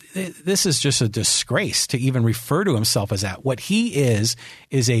 This is just a disgrace to even refer to himself as that. What he is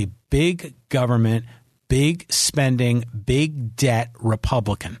a big government, big spending, big debt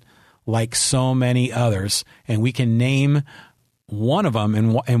Republican, like so many others, and we can name one of them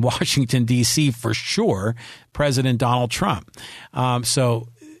in Washington, D.C. for sure, President Donald Trump. So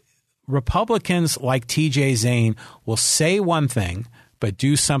Republicans like TJ Zane will say one thing, but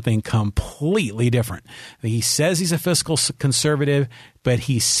do something completely different. He says he's a fiscal conservative, but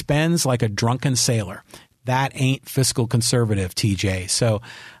he spends like a drunken sailor. That ain't fiscal conservative, TJ. So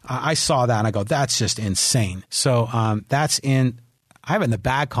I saw that and I go, that's just insane. So that's I have it in the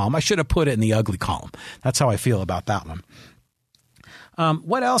bad column. I should have put it in the ugly column. That's how I feel about that one.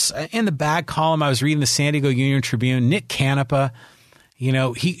 What else? In the bad column, I was reading the San Diego Union Tribune. Nick Canepa,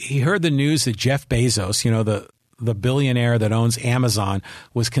 he heard the news that Jeff Bezos, the billionaire that owns Amazon,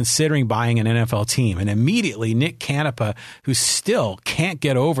 was considering buying an NFL team. And immediately Nick Canepa, who still can't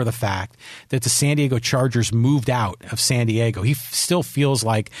get over the fact that the San Diego Chargers moved out of San Diego. He still feels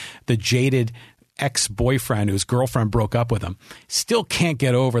like the jaded ex-boyfriend whose girlfriend broke up with him. Still can't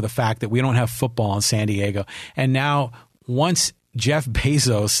get over the fact that we don't have football in San Diego. And now once Jeff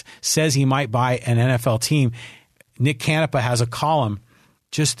Bezos says he might buy an NFL team, Nick Canepa has a column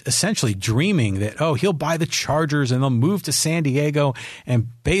just essentially dreaming that, he'll buy the Chargers and they'll move to San Diego and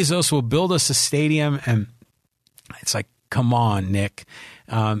Bezos will build us a stadium. And it's like, come on, Nick.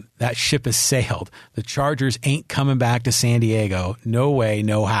 That ship has sailed. The Chargers ain't coming back to San Diego. No way,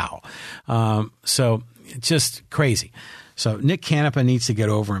 no how. So it's just crazy. So Nick Canepa needs to get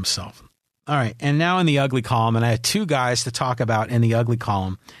over himself. All right. And now in the ugly column, and I had two guys to talk about in the ugly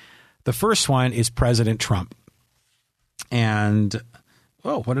column. The first one is President Trump. And,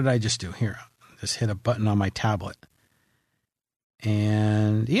 what did I just do here? Just hit a button on my tablet.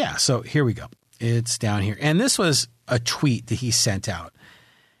 And yeah, so here we go. It's down here. And this was a tweet that he sent out.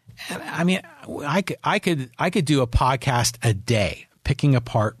 And I mean, I could do a podcast a day picking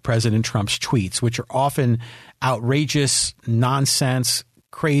apart President Trump's tweets, which are often outrageous, nonsense,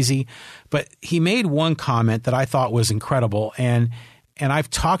 crazy. But he made one comment that I thought was incredible. And I've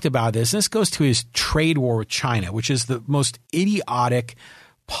talked about this. And this goes to his trade war with China, which is the most idiotic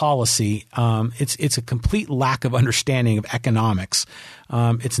policy. It's a complete lack of understanding of economics.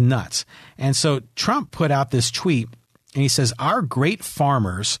 It's nuts. And so Trump put out this tweet and he says, our great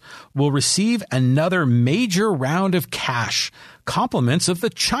farmers will receive another major round of cash, compliments of the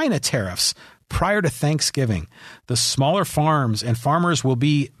China tariffs prior to Thanksgiving. The smaller farms and farmers will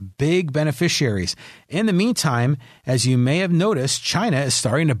be big beneficiaries. In the meantime, as you may have noticed, China is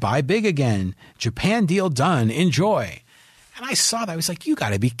starting to buy big again. Japan deal done. Enjoy. And I saw that. I was like, you got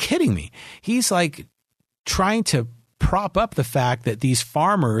to be kidding me. He's like trying to prop up the fact that these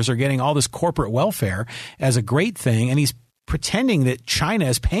farmers are getting all this corporate welfare as a great thing. And he's pretending that China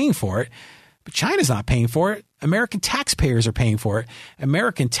is paying for it. But China's not paying for it. American taxpayers are paying for it.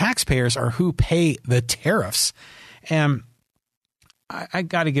 American taxpayers are who pay the tariffs. And I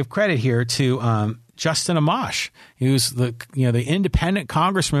got to give credit here to Justin Amash, who's the independent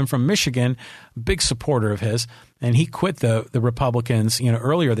congressman from Michigan, big supporter of his, and he quit the Republicans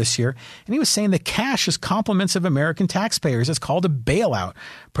earlier this year, and he was saying the cash is compliments of American taxpayers. It's called a bailout.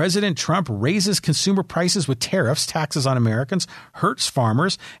 President Trump raises consumer prices with tariffs, taxes on Americans, hurts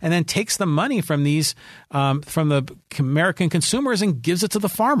farmers, and then takes the money from these from the American consumers and gives it to the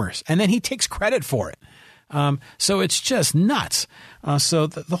farmers, and then he takes credit for it. So it's just nuts. So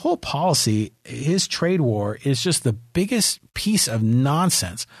the whole policy, his trade war, is just the biggest piece of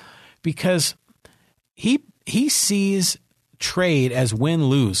nonsense because he sees trade as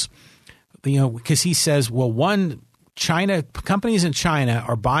win-lose. because he says, well, companies in China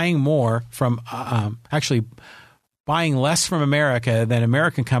are buying more from, actually buying less from America than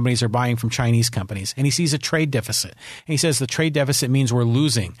American companies are buying from Chinese companies. And he sees a trade deficit. And he says the trade deficit means we're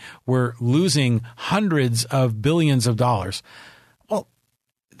losing. We're losing hundreds of billions of dollars. Well,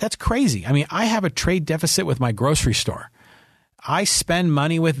 that's crazy. I mean, I have a trade deficit with my grocery store. I spend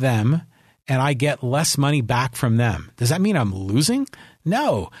money with them and I get less money back from them. Does that mean I'm losing?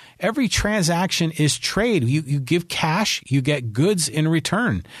 No. Every transaction is trade. You give cash, you get goods in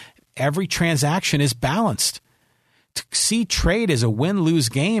return. Every transaction is balanced. To see trade as a win-lose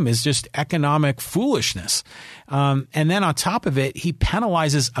game is just economic foolishness. And then on top of it, he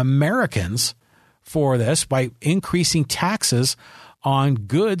penalizes Americans for this by increasing taxes on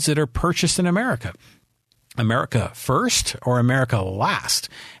goods that are purchased in America. America first or America last.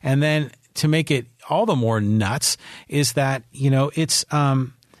 And then to make it all the more nuts is that,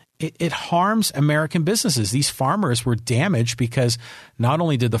 it harms American businesses. These farmers were damaged because not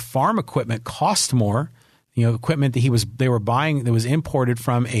only did the farm equipment cost more, equipment that they were buying that was imported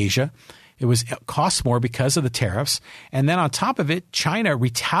from Asia. It cost more because of the tariffs. And then on top of it, China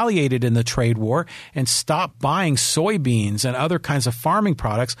retaliated in the trade war and stopped buying soybeans and other kinds of farming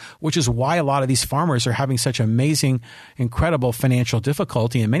products, which is why a lot of these farmers are having such amazing, incredible financial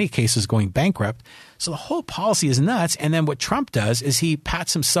difficulty, in many cases going bankrupt. So the whole policy is nuts. And then what Trump does is he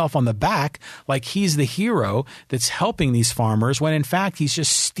pats himself on the back like he's the hero that's helping these farmers, when in fact he's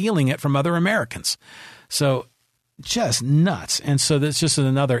just stealing it from other Americans. So just nuts. And so that's just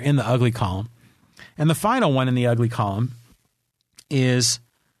another in the ugly column. And the final one in the ugly column is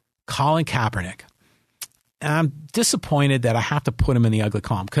Colin Kaepernick. And I'm disappointed that I have to put him in the ugly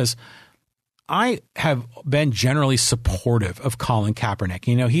column because I have been generally supportive of Colin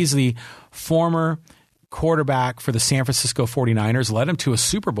Kaepernick. He's the former quarterback for the San Francisco 49ers, led him to a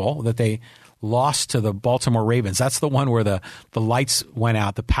Super Bowl that they lost to the Baltimore Ravens. That's the one where the lights went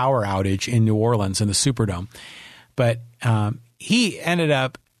out, the power outage in New Orleans in the Superdome. But he ended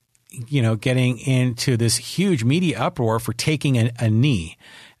up, getting into this huge media uproar for taking a knee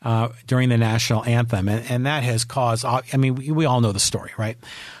during the national anthem. And that has caused, we all know the story, right?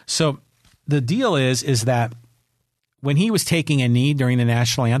 So the deal is that when he was taking a knee during the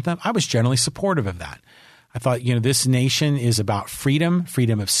national anthem, I was generally supportive of that. I thought, this nation is about freedom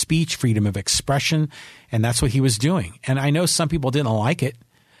of speech, freedom of expression, and that's what he was doing. And I know some people didn't like it,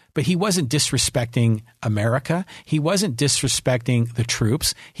 but he wasn't disrespecting America. He wasn't disrespecting the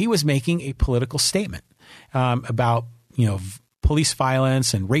troops. He was making a political statement about, police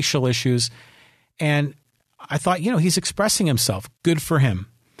violence and racial issues. And I thought, he's expressing himself. Good for him.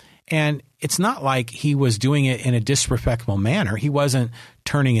 And it's not like he was doing it in a disrespectful manner. He wasn't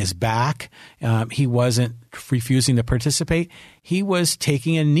turning his back. He wasn't refusing to participate. He was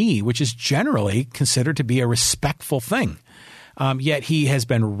taking a knee, which is generally considered to be a respectful thing. Yet he has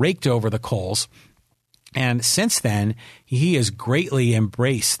been raked over the coals. And since then, he has greatly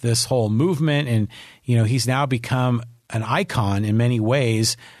embraced this whole movement. And, he's now become an icon in many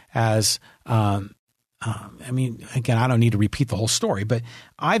ways as again, I don't need to repeat the whole story, but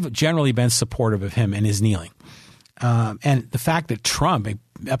I've generally been supportive of him and his kneeling. And the fact that Trump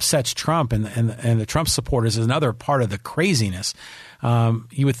upsets Trump and the Trump supporters is another part of the craziness.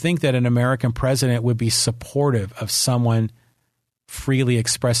 You would think that an American president would be supportive of someone freely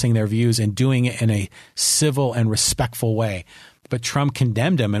expressing their views and doing it in a civil and respectful way. But Trump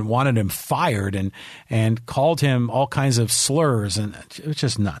condemned him and wanted him fired and called him all kinds of slurs, and it was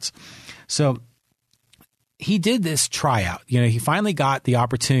just nuts. So he did this tryout. He finally got the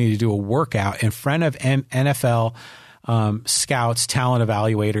opportunity to do a workout in front of NFL scouts, talent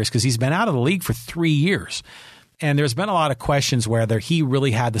evaluators, because he's been out of the league for 3 years. And there's been a lot of questions whether he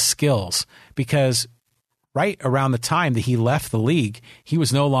really had the skills, because right around the time that he left the league, he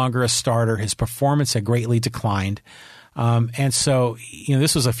was no longer a starter. His performance had greatly declined. And so,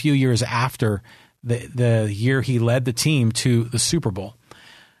 this was a few years after the year he led the team to the Super Bowl.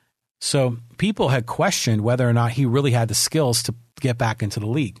 So people had questioned whether or not he really had the skills to get back into the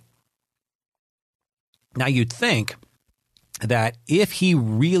league. Now, you'd think that if he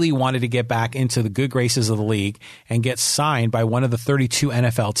really wanted to get back into the good graces of the league and get signed by one of the 32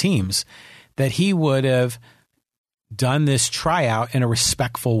 NFL teams, that he would have done this tryout in a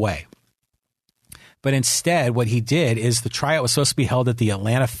respectful way. But instead, what he did is the tryout was supposed to be held at the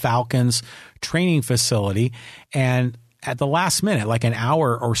Atlanta Falcons training facility, and at the last minute, like an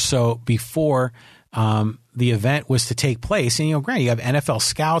hour or so before the event was to take place, and granted, you have NFL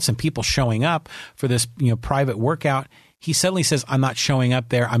scouts and people showing up for this private workout. he suddenly says, I'm not showing up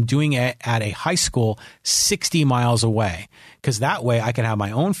there. I'm doing it at a high school 60 miles away because that way I can have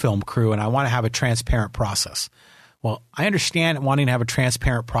my own film crew and I want to have a transparent process. Well, I understand wanting to have a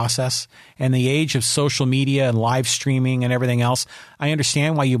transparent process and the age of social media and live streaming and everything else. I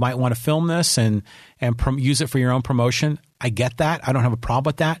understand why you might want to film this and use it for your own promotion. I get that. I don't have a problem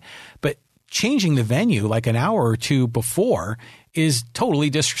with that. But changing the venue like an hour or two before is totally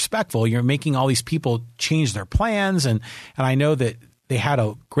disrespectful. You're making all these people change their plans. And I know that they had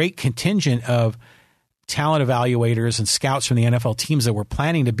a great contingent of talent evaluators and scouts from the NFL teams that were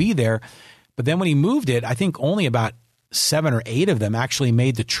planning to be there. But then when he moved it, I think only about 7 or 8 of them actually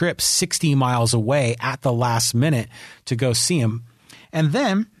made the trip 60 miles away at the last minute to go see him. And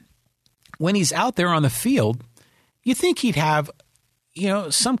then when he's out there on the field, you think he'd have,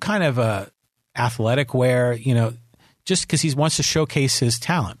 some kind of a athletic wear, just because he wants to showcase his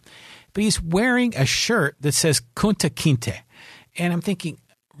talent. But he's wearing a shirt that says Kunta Kinte. And I'm thinking,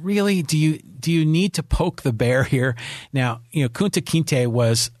 really, do you need to poke the bear here? Now, Kunta Kinte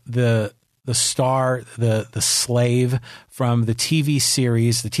was the star, the slave from the TV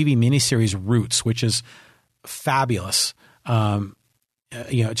series, the TV miniseries Roots, which is fabulous.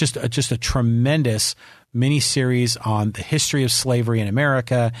 Just a tremendous miniseries on the history of slavery in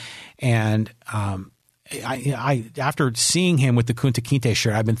America. And I after seeing him with the Kunta Kinte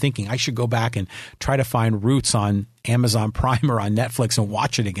shirt, I've been thinking I should go back and try to find Roots on Amazon Prime or on Netflix and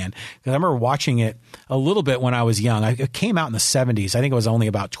watch it again. Because I remember watching it a little bit when I was young. It came out in the 70s. I think I was only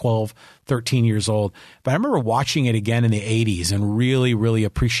about 12, 13 years old. But I remember watching it again in the 80s and really, really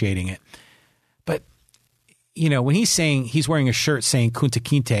appreciating it. But, when he's saying he's wearing a shirt saying Kunta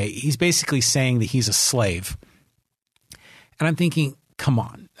Kinte, he's basically saying that he's a slave. And I'm thinking, come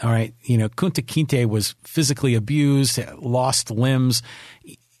on. All right. Kunta Kinte was physically abused, lost limbs.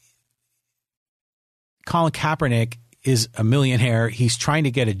 Colin Kaepernick is a millionaire. He's trying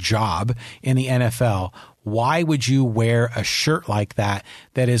to get a job in the NFL. Why would you wear a shirt like that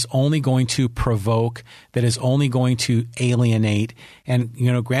is only going to provoke, that is only going to alienate? And,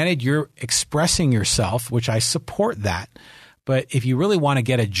 granted, you're expressing yourself, which I support that. But if you really want to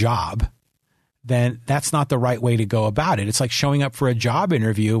get a job, then that's not the right way to go about it. It's like showing up for a job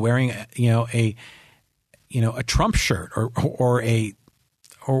interview wearing, a Trump shirt or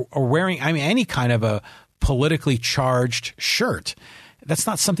wearing, any kind of a politically charged shirt. That's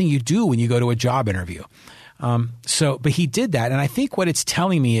not something you do when you go to a job interview. But he did that. And I think what it's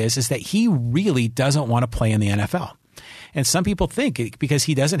telling me is that he really doesn't want to play in the NFL. And some people think because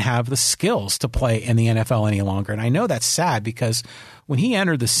he doesn't have the skills to play in the NFL any longer. And I know that's sad because when he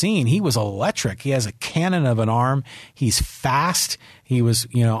entered the scene, he was electric. He has a cannon of an arm. He's fast. He was,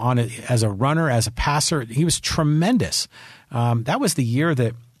 on it as a runner, as a passer. He was tremendous. That was the year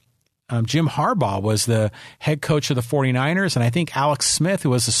that Jim Harbaugh was the head coach of the 49ers. And I think Alex Smith,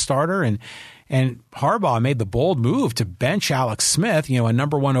 who was the starter, and Harbaugh made the bold move to bench Alex Smith, a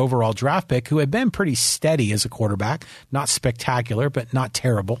number 1 overall draft pick who had been pretty steady as a quarterback, not spectacular, but not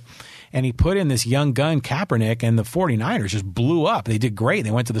terrible. And he put in this young gun Kaepernick, and the 49ers just blew up. They did great.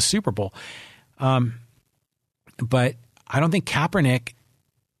 They went to the Super Bowl. But I don't think Kaepernick,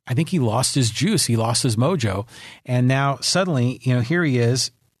 I think he lost his juice. He lost his mojo. And now suddenly, here he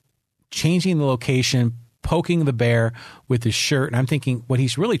is changing the location, poking the bear with his shirt. And I'm thinking what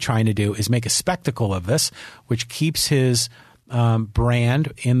he's really trying to do is make a spectacle of this, which keeps his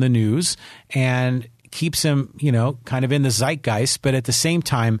brand in the news and keeps him, kind of in the zeitgeist, but at the same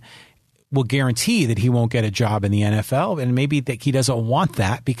time will guarantee that he won't get a job in the NFL. And maybe that he doesn't want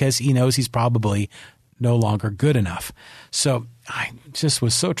that because he knows he's probably no longer good enough. So I just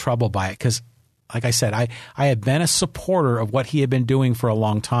was so troubled by it because, like I said, I had been a supporter of what he had been doing for a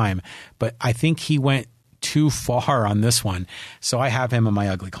long time, but I think he went too far on this one. So I have him in my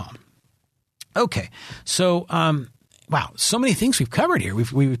ugly column. Okay. So, wow, so many things we've covered here.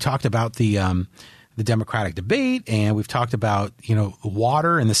 We've talked about the Democratic debate, and we've talked about,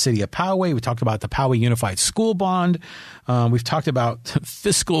 water in the city of Poway. We talked about the Poway Unified School Bond. We've talked about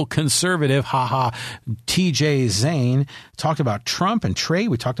fiscal conservative, TJ Zane. Talked about Trump and trade.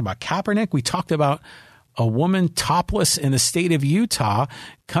 We talked about Kaepernick. We talked about a woman topless in the state of Utah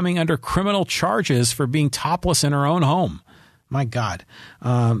coming under criminal charges for being topless in her own home. My God,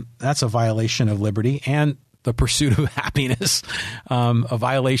 that's a violation of liberty and the pursuit of happiness, a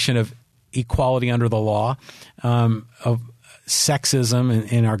violation of equality under the law, of sexism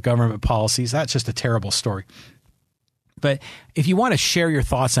in our government policies. That's just a terrible story. But if you want to share your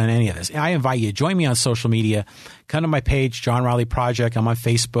thoughts on any of this, I invite you to join me on social media. Come to my page, John Riley Project. I'm on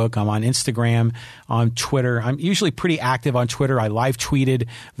Facebook. I'm on Instagram, on Twitter. I'm usually pretty active on Twitter. I live tweeted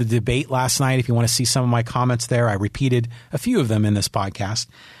the debate last night. If you want to see some of my comments there, I repeated a few of them in this podcast.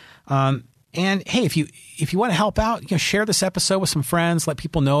 And hey, if you want to help out, share this episode with some friends. Let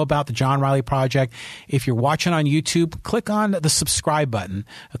people know about the John Riley Project. If you're watching on YouTube, click on the subscribe button.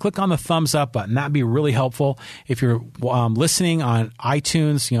 Click on the thumbs up button. That'd be really helpful. If you're listening on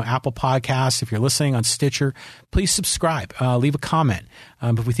iTunes, Apple Podcasts, if you're listening on Stitcher, please subscribe. Leave a comment.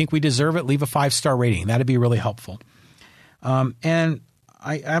 If we think we deserve it, leave a 5-star rating. That'd be really helpful. And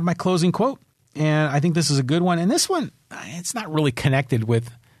I have my closing quote, and I think this is a good one. And this one, it's not really connected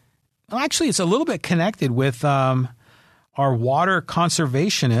with. Well, actually, it's a little bit connected with our water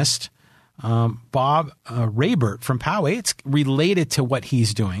conservationist, Bob Raybert from Poway. It's related to what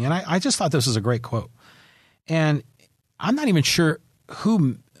he's doing. And I just thought this was a great quote. And I'm not even sure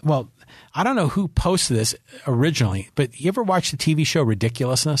I don't know who posted this originally, but you ever watch the TV show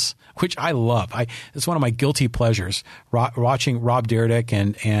Ridiculousness, which I love? It's one of my guilty pleasures, watching Rob Dyrdek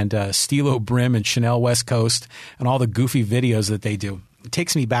and Stilo Brim and Chanel West Coast and all the goofy videos that they do. It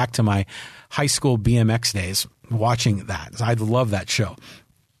takes me back to my high school BMX days watching that. I love that show.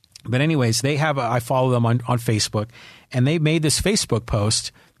 But anyways, I follow them on Facebook, and they made this Facebook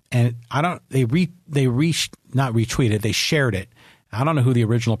post, and they shared it. I don't know who the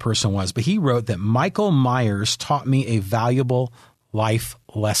original person was, but he wrote that Michael Myers taught me a valuable life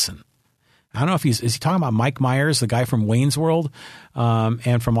lesson. I don't know if is he talking about Mike Myers, the guy from Wayne's World,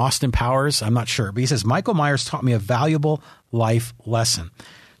 and from Austin Powers? I'm not sure. But he says, Michael Myers taught me a valuable life lesson.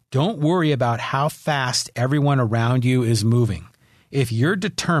 Don't worry about how fast everyone around you is moving. If you're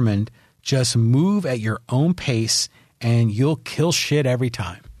determined, just move at your own pace and you'll kill shit every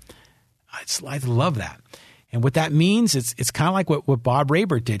time. I love that. And what that means, it's kind of like what Bob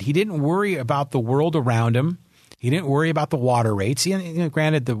Raybert did. He didn't worry about the world around him. He didn't worry about the water rates.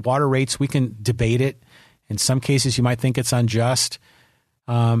 Granted, the water rates, we can debate it. In some cases, you might think it's unjust.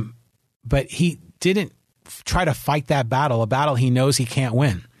 But he didn't try to fight that battle, a battle he knows he can't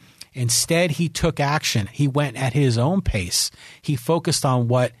win. Instead, he took action. He went at his own pace. He focused on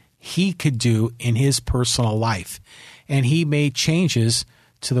what he could do in his personal life. And he made changes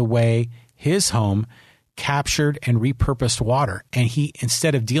to the way his home captured and repurposed water. And he,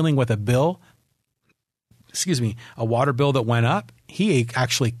 instead of dealing with a water bill that went up, he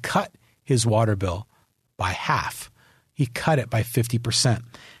actually cut his water bill by half. He cut it by 50%.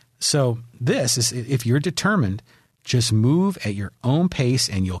 So this is, if you're determined, just move at your own pace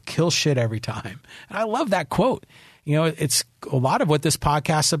and you'll kill shit every time. And I love that quote. It's a lot of what this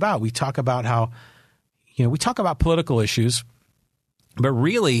podcast is about. We talk about how, we talk about political issues, but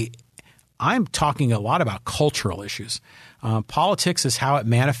really I'm talking a lot about cultural issues. Politics is how it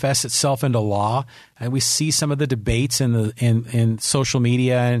manifests itself into law, and we see some of the debates in social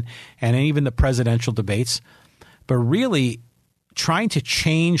media and even the presidential debates. But really, trying to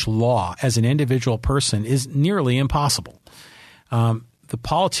change law as an individual person is nearly impossible. The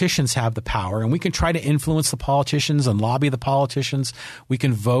politicians have the power, and we can try to influence the politicians and lobby the politicians. We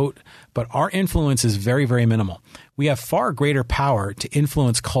can vote, but our influence is very, very minimal. We have far greater power to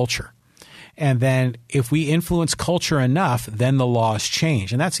influence culture. And then if we influence culture enough, then the laws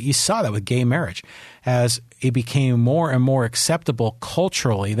change. And you saw that with gay marriage. As it became more and more acceptable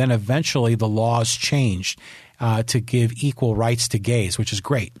culturally, then eventually the laws changed to give equal rights to gays, which is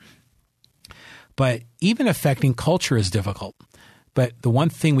great. But even affecting culture is difficult. But the one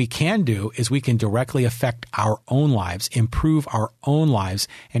thing we can do is we can directly affect our own lives, improve our own lives,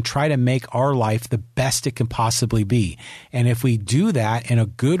 and try to make our life the best it can possibly be. And if we do that in a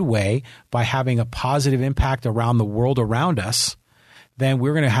good way by having a positive impact around the world around us, then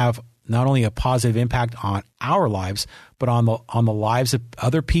we're going to have not only a positive impact on our lives, but on the lives of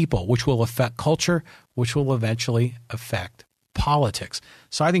other people, which will affect culture, which will eventually affect politics.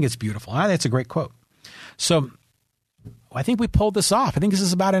 So I think it's beautiful. I think it's a great quote. So I think we pulled this off. I think this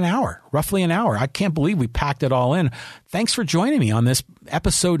is about an hour, roughly an hour. I can't believe we packed it all in. Thanks for joining me on this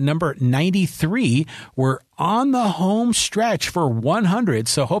episode number 93. We're on the home stretch for 100.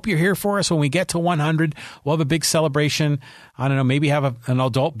 So hope you're here for us when we get to 100. We'll have a big celebration. I don't know, maybe have an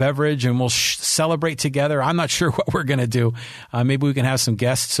adult beverage and we'll celebrate together. I'm not sure what we're going to do. Maybe we can have some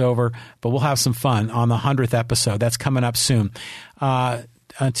guests over, but we'll have some fun on the 100th episode. That's coming up soon.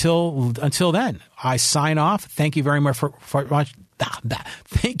 Until then, I sign off. Thank you very much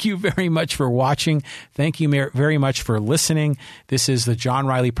Thank you very much for watching. Thank you very much for listening. This is the John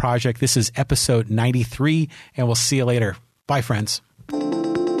Riley Project. This is episode 93, and we'll see you later. Bye, friends.